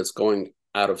term that's going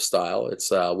out of style?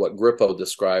 It's what Grippo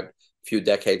described a few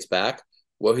decades back,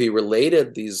 where he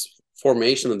related these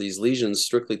formation of these lesions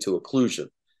strictly to occlusion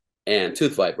and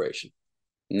tooth vibration.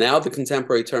 Now the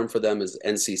contemporary term for them is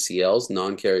NCCLs,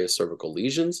 non-carious cervical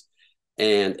lesions.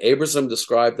 And Abraham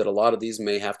described that a lot of these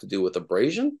may have to do with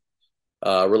abrasion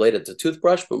related to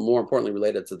toothbrush, but more importantly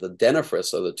related to the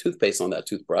dentifrice or the toothpaste on that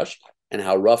toothbrush and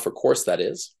how rough or coarse that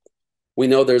is. We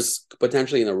know there's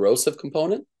potentially an erosive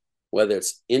component, whether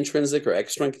it's intrinsic or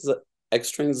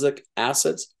extrinsic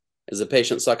acids. Is the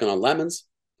patient sucking on lemons?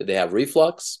 Did they have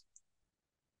reflux?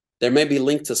 There may be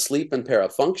linked to sleep and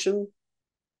parafunction,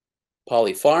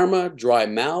 polypharma, dry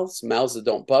mouths, mouths that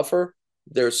don't buffer.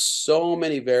 There's so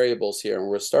many variables here, and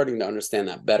we're starting to understand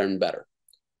that better and better.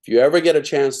 If you ever get a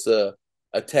chance to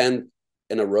attend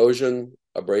an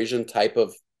abrasion type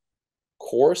of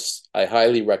course, I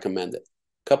highly recommend it.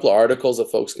 A couple of articles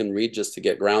that folks can read just to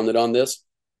get grounded on this.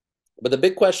 But the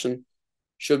big question,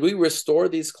 should we restore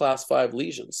these class 5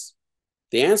 lesions?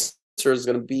 The answer is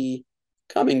going to be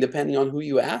coming depending on who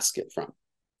you ask it from.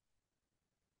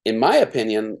 In my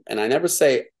opinion, and I never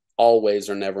say always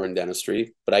or never in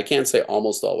dentistry, but I can say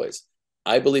almost always,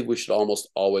 I believe we should almost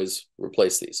always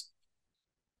replace these.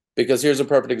 Because here's a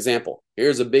perfect example.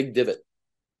 Here's a big divot.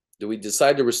 Do we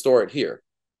decide to restore it here?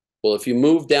 Well, if you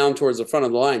move down towards the front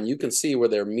of the line, you can see where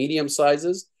there are medium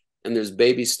sizes and there's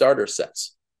baby starter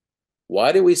sets.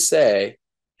 Why do we say,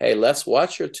 hey, let's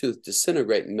watch your tooth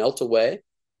disintegrate and melt away,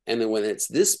 and then when it's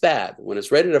this bad, when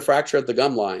it's ready to fracture at the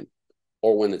gum line,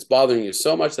 or when it's bothering you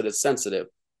so much that it's sensitive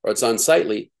or it's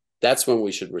unsightly, that's when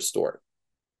we should restore it.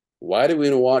 Why do we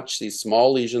watch these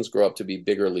small lesions grow up to be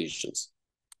bigger lesions?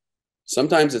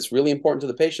 Sometimes it's really important to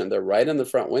the patient. They're right in the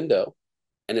front window,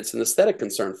 and it's an aesthetic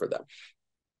concern for them.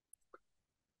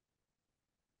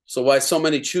 So why so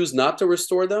many choose not to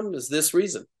restore them is this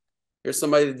reason. Here's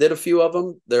somebody that did a few of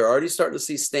them. They're already starting to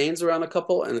see stains around a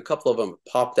couple, and a couple of them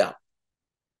popped out.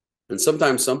 And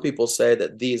sometimes some people say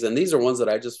that these are ones that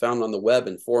I just found on the web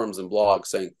and forums and blogs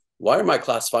saying, why are my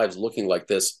class 5s looking like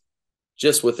this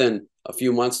just within a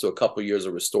few months to a couple of years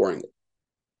of restoring it?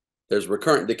 There's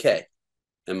recurrent decay.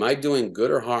 Am I doing good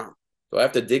or harm? Do I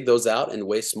have to dig those out and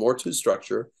waste more tooth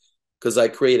structure because I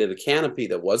created a canopy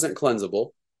that wasn't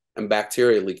cleansable and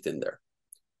bacteria leaked in there?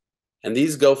 And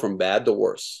these go from bad to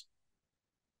worse.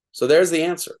 So there's the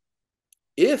answer.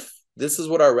 If this is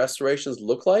what our restorations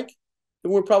look like,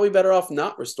 then we're probably better off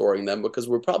not restoring them because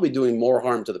we're probably doing more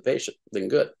harm to the patient than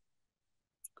good.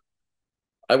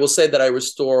 I will say that I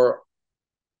restore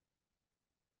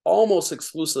almost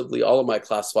exclusively all of my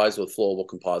class 5s with flowable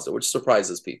composite, which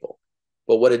surprises people.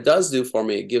 But what it does do for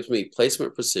me, it gives me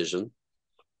placement precision.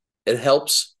 It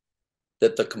helps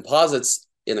that the composites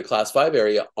in a class 5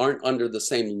 area aren't under the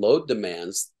same load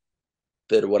demands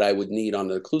that what I would need on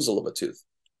the occlusal of a tooth,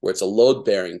 where it's a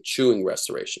load-bearing chewing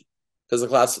restoration. Because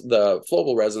the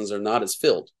flowable resins are not as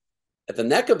filled. At the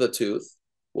neck of the tooth,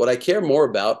 what I care more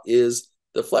about is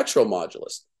the flexural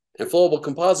modulus. And flowable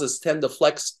composites tend to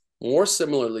flex more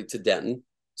similarly to dentin,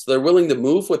 so they're willing to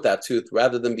move with that tooth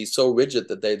rather than be so rigid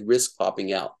that they'd risk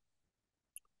popping out.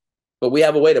 But we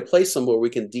have a way to place them where we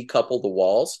can decouple the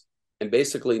walls and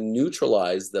basically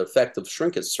neutralize the effect of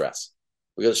shrinkage stress,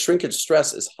 because shrinkage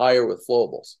stress is higher with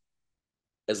flowables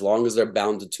as long as they're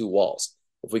bound to two walls.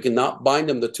 If we cannot bind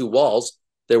them to two walls,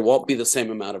 there won't be the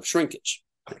same amount of shrinkage.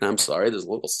 And I'm sorry, there's a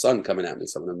little sun coming at me,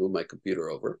 so I'm going to move my computer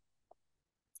over.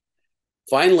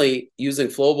 Finally, using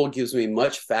flowable gives me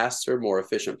much faster, more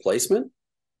efficient placement.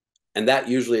 And that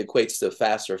usually equates to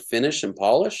faster finish and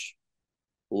polish,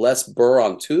 less burr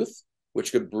on tooth,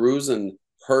 which could bruise and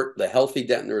hurt the healthy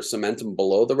dentin or cementum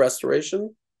below the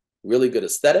restoration, really good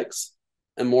aesthetics,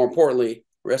 and more importantly,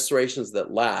 restorations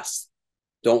that last,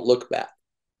 don't look bad.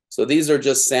 So these are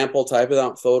just sample type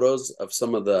of photos of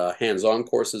some of the hands-on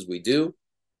courses we do.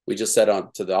 We just said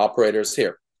on to the operators,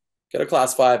 here, get a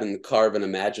class 5 and carve an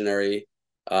imaginary,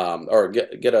 or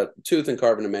get a tooth and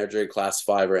carve an imaginary class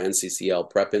 5 or NCCL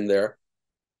prep in there.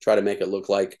 Try to make it look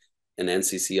like an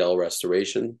NCCL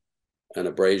restoration, an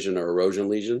abrasion or erosion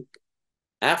lesion.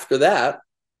 After that,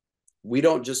 we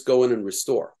don't just go in and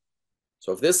restore.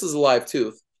 So if this is a live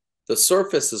tooth, the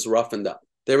surface is roughened up.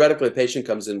 Theoretically, a patient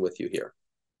comes in with you here.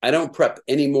 I don't prep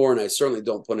anymore, and I certainly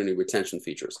don't put any retention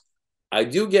features. I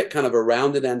do get kind of a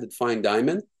rounded-ended fine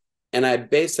diamond, and I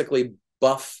basically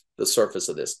buff the surface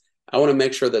of this. I want to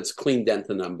make sure that's clean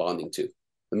dentin I'm bonding to.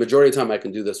 The majority of the time, I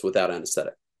can do this without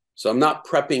anesthetic. So I'm not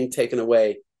prepping, taking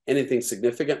away anything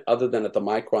significant other than at the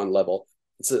micron level.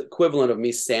 It's the equivalent of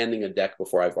me sanding a deck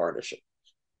before I varnish it.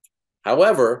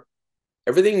 However,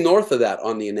 everything north of that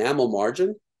on the enamel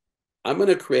margin, I'm going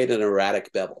to create an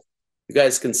erratic bevel. You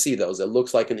guys can see those. It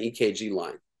looks like an EKG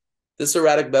line. This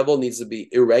erratic bevel needs to be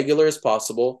irregular as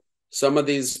possible. Some of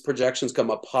these projections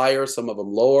come up higher, some of them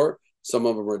lower, some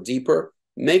of them are deeper.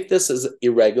 Make this as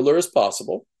irregular as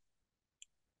possible.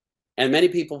 And many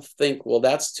people think, well,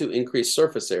 that's to increase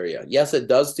surface area. Yes, it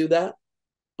does do that.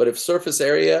 But if surface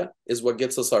area is what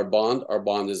gets us our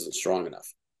bond isn't strong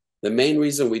enough. The main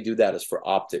reason we do that is for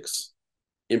optics,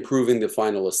 improving the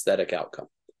final aesthetic outcome.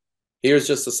 Here's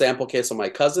just a sample case of my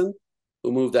cousin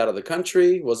who moved out of the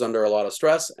country, was under a lot of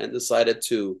stress, and decided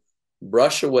to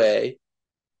brush away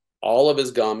all of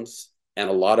his gums and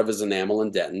a lot of his enamel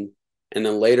and dentin. And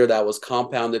then later that was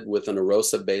compounded with an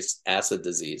erosive-based acid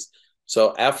disease.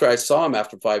 So after I saw him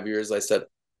after 5 years, I said,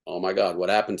 oh my God, what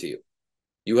happened to you?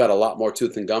 You had a lot more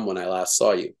tooth and gum when I last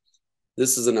saw you.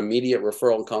 This is an immediate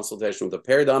referral and consultation with a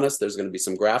periodontist. There's going to be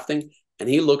some grafting, and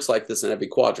he looks like this in every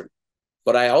quadrant.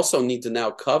 But I also need to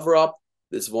now cover up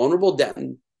this vulnerable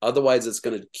dentin. Otherwise, it's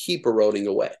going to keep eroding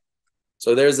away.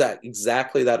 So there's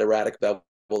exactly that erratic bevel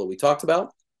that we talked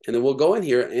about. And then we'll go in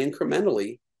here and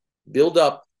incrementally build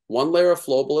up one layer of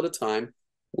flowable at a time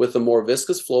with a more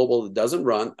viscous flowable that doesn't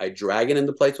run. I drag it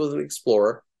into place with an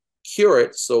explorer, cure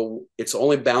it so it's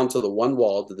only bound to the one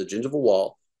wall, to the gingival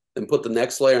wall, then put the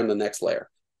next layer and the next layer.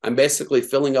 I'm basically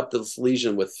filling up this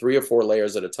lesion with 3 or 4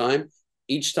 layers at a time,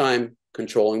 each time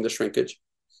controlling the shrinkage.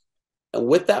 And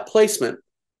with that placement,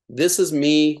 this is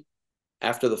me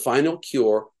after the final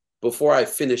cure before I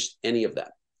finished any of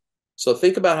that. So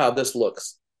think about how this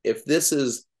looks. If this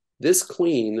is this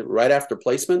clean right after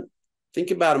placement, think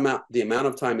about the amount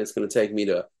of time it's going to take me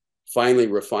to finally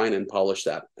refine and polish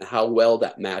that, and how well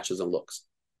that matches and looks.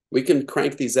 We can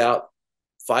crank these out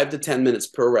 5 to 10 minutes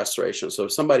per restoration. So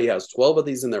if somebody has 12 of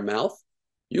these in their mouth,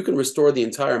 you can restore the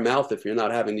entire mouth if you're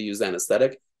not having to use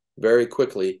anesthetic very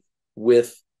quickly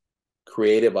with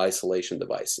creative isolation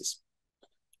devices.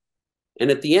 And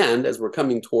at the end, as we're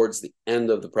coming towards the end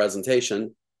of the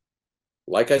presentation,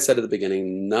 like I said at the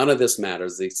beginning, none of this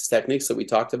matters. These techniques that we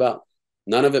talked about,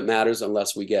 none of it matters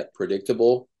unless we get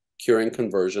predictable curing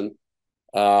conversion.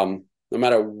 No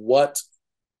matter what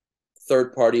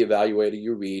third-party evaluator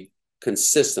you read,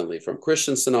 consistently, from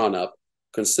Christensen on up,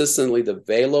 consistently the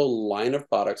Velo line of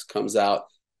products comes out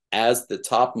as the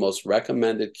top most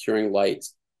recommended curing light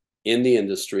in the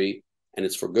industry, and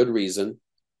it's for good reason.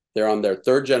 They're on their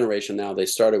third generation now. They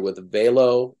started with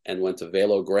Velo and went to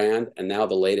Velo Grand, and now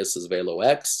the latest is Velo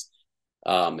X.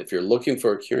 If you're looking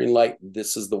for a curing light,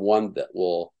 this is the one that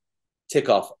will tick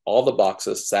off all the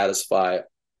boxes, satisfy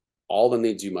all the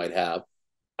needs you might have.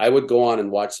 I would go on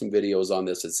and watch some videos on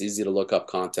this. It's easy to look up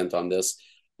content on this.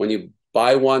 When you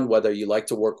buy one, whether you like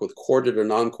to work with corded or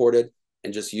non-corded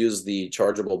and just use the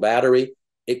chargeable battery,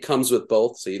 it comes with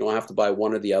both, so you don't have to buy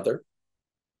one or the other.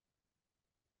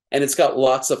 And it's got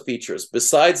lots of features.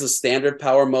 Besides the standard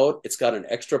power mode, it's got an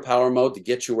extra power mode to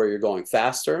get you where you're going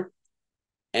faster.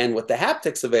 And with the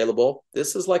haptics available,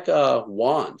 this is like a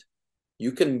wand.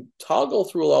 You can toggle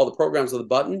through all the programs with a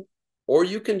button, or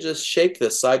you can just shake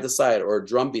this side to side or a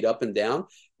drum beat up and down,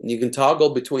 and you can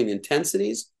toggle between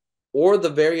intensities or the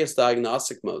various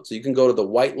diagnostic modes. So you can go to the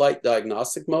white light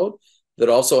diagnostic mode that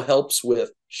also helps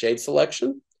with shade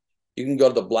selection. You can go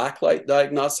to the black light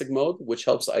diagnostic mode, which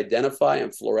helps identify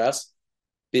and fluoresce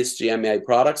bis GMA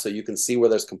products so you can see where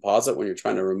there's composite when you're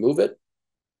trying to remove it.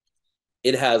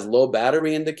 It has low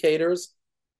battery indicators.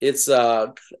 It's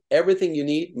everything you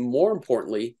need. More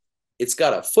importantly, it's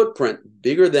got a footprint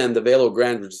bigger than the Velo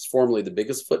Grand, which is formerly the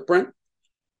biggest footprint.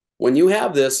 When you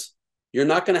have this, you're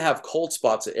not going to have cold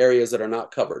spots at areas that are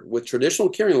not covered. With traditional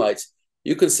curing lights,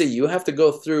 you can see you have to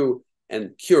go through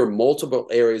and cure multiple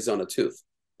areas on a tooth.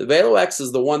 The Velo X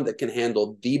is the one that can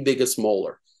handle the biggest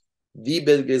molar, the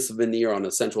biggest veneer on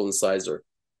a central incisor.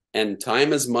 And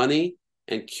time is money,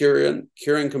 and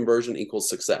curing conversion equals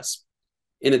success.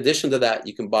 In addition to that,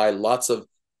 you can buy lots of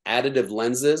additive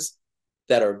lenses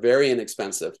that are very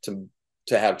inexpensive to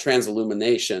have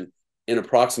transillumination in a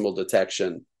proximal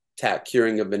detection,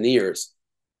 curing of veneers.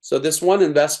 So this one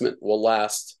investment will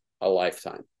last a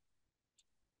lifetime.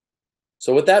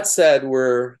 So with that said,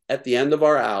 we're at the end of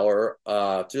our hour.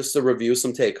 Just to review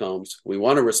some take-homes, we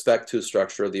want to respect tooth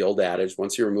structure, the old adage.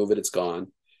 Once you remove it, it's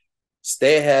gone.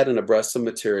 Stay ahead and abreast of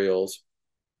materials.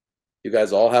 You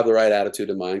guys all have the right attitude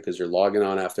in mind because you're logging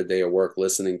on after a day of work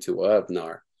listening to a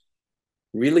webinar.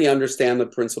 Really understand the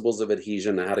principles of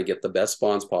adhesion and how to get the best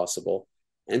bonds possible,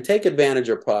 and take advantage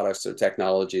of products or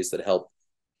technologies that help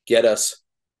get us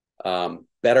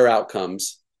better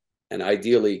outcomes, and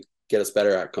ideally get us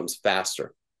better outcomes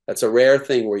faster. That's a rare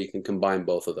thing where you can combine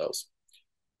both of those.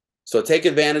 So take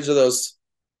advantage of those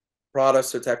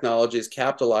products or technologies,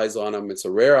 capitalize on them. It's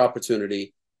a rare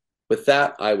opportunity. With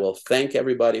that, I will thank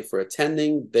everybody for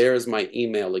attending. There's my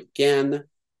email again.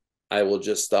 I will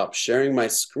just stop sharing my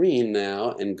screen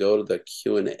now and go to the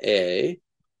Q&A.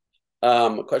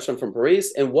 A question from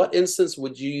Paris. In what instance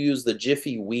would you use the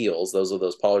Jiffy wheels, those are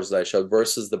those polishers that I showed,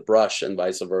 versus the brush and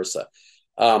vice versa?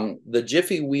 The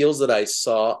Jiffy wheels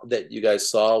that you guys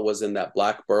saw was in that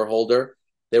black burr holder.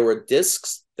 There were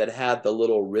discs that had the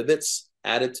little rivets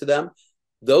added to them.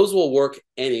 Those will work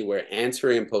anywhere,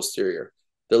 anterior and posterior.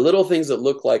 The little things that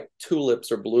look like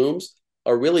tulips or blooms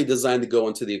are really designed to go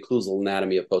into the occlusal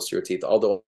anatomy of posterior teeth,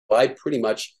 although I pretty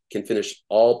much can finish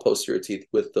all posterior teeth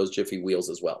with those Jiffy wheels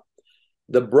as well.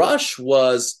 The brush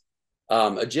was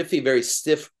a Jiffy, very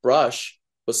stiff brush,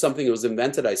 was something that was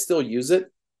invented. I still use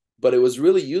it, but it was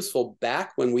really useful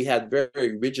back when we had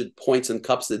very rigid points and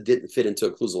cups that didn't fit into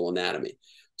occlusal anatomy.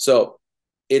 So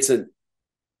it's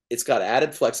got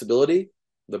added flexibility.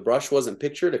 The brush wasn't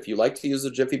pictured. If you like to use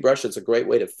a Jiffy brush, it's a great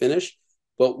way to finish.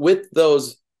 But with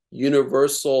those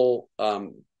universal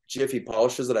Jiffy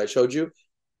polishes that I showed you,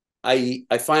 I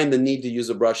find the need to use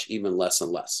a brush even less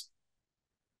and less.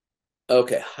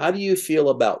 Okay, how do you feel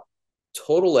about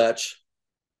total etch?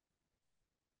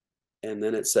 And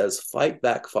then it says fight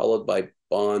back followed by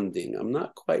bonding. I'm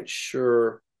not quite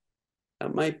sure.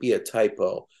 That might be a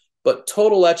typo. But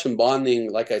total etch and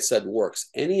bonding, like I said, works.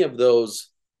 Any of those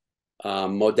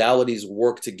modalities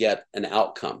work to get an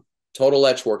outcome. Total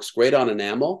etch works great on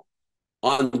enamel.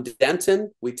 On dentin,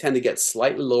 we tend to get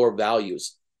slightly lower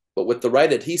values. But with the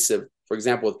right adhesive, for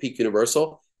example, with Peak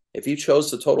Universal, if you chose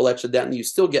to total etch a dentin, you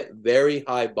still get very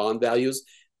high bond values,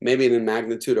 maybe in the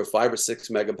magnitude of 5 or 6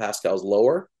 megapascals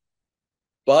lower.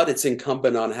 but it's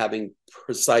incumbent on having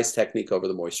precise technique over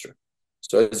the moisture.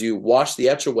 So as you wash the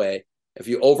etch away, if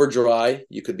you over dry,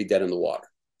 you could be dead in the water.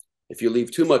 If you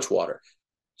leave too much water.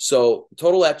 So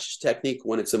total etch technique,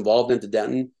 when it's involved into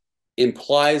dentin,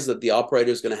 implies that the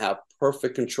operator is going to have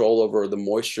perfect control over the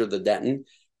moisture of the dentin.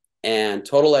 And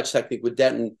total etch technique with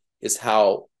dentin is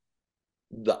how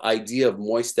the idea of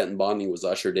moist dentin bonding was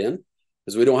ushered in,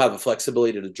 because we don't have the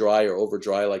flexibility to dry or over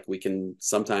dry like we can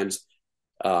sometimes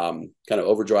kind of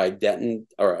over dry dentin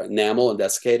or enamel and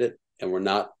desiccate it, and we're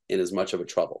not in as much of a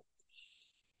trouble.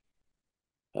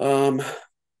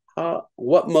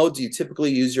 What mode do you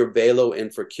typically use your Velo in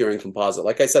for curing composite?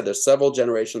 Like I said, there's several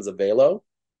generations of Velo.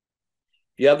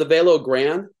 If you have the Velo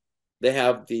Grand, they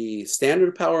have the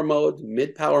standard power mode,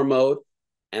 mid power mode,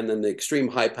 and then the extreme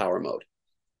high power mode.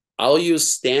 I'll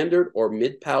use standard or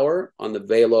mid power on the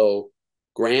Velo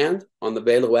Grand. On the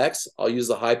Velo X, I'll use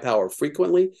the high power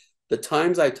frequently. The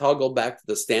times I toggle back to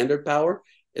the standard power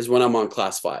is when I'm on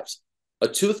class 5s. A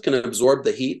tooth can absorb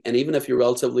the heat, and even if you're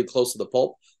relatively close to the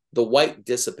pulp, the white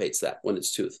dissipates that when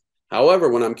it's tooth. However,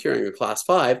 when I'm curing a class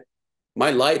 5,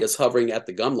 my light is hovering at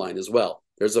the gum line as well.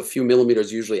 There's a few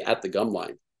millimeters usually at the gum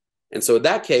line. And so in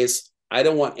that case, I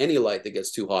don't want any light that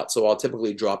gets too hot, so I'll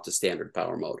typically drop to standard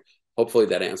power mode. Hopefully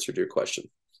that answered your question.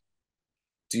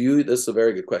 This is a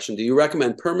very good question. Do you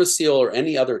recommend Permaseal or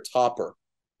any other topper,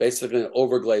 basically an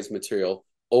overglazed material,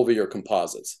 over your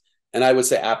composites? And I would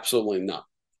say absolutely not.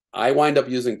 I wind up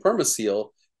using Permaseal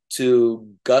to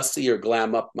gussy or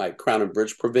glam up my crown and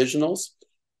bridge provisionals.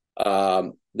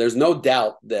 There's no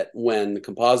doubt that when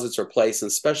composites are placed,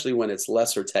 especially when it's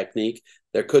lesser technique,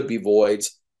 there could be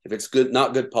voids. If it's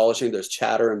not good polishing, there's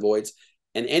chatter and voids.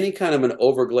 And any kind of an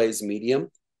overglazed medium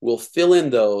will fill in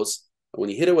those. When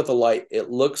you hit it with a light, it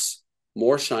looks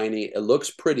more shiny, it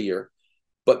looks prettier.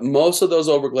 But most of those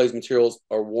overglazed materials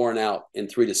are worn out in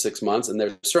 3 to 6 months, and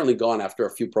they're certainly gone after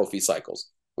a few Profi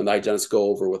cycles when the hygienists go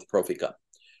over with Profi cut.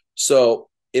 So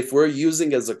if we're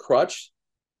using as a crutch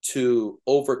to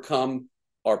overcome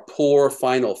our poor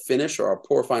final finish or our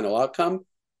poor final outcome,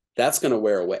 that's going to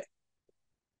wear away.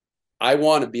 I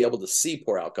want to be able to see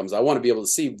poor outcomes. I want to be able to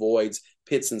see voids,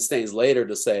 pits, and stains later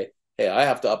to say, hey, I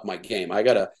have to up my game. I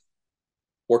got to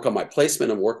work on my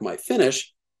placement and work my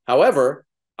finish. However,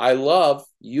 I love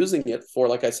using it for,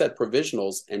 like I said,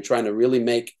 provisionals and trying to really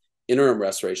make interim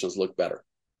restorations look better.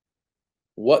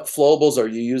 What flowables are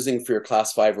you using for your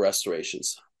class 5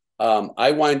 restorations?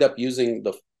 I wind up using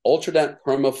the Ultradent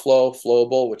PermaFlow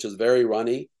flowable, which is very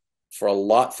runny for a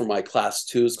lot for my class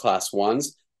 2s, class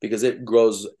 1s, because it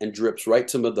grows and drips right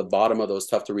to the bottom of those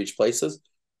tough to reach places.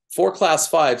 For class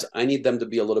 5s, I need them to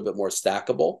be a little bit more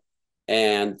stackable.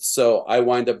 And so I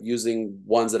wind up using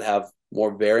ones that have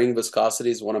more varying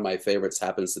viscosities. One of my favorites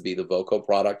happens to be the Voco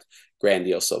product,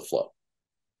 Grandioso Flow.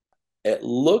 It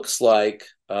looks like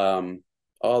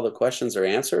all the questions are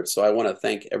answered. So I want to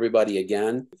thank everybody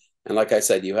again. And like I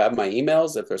said, you have my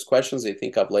emails. If there's questions you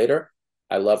think of later,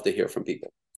 I love to hear from people.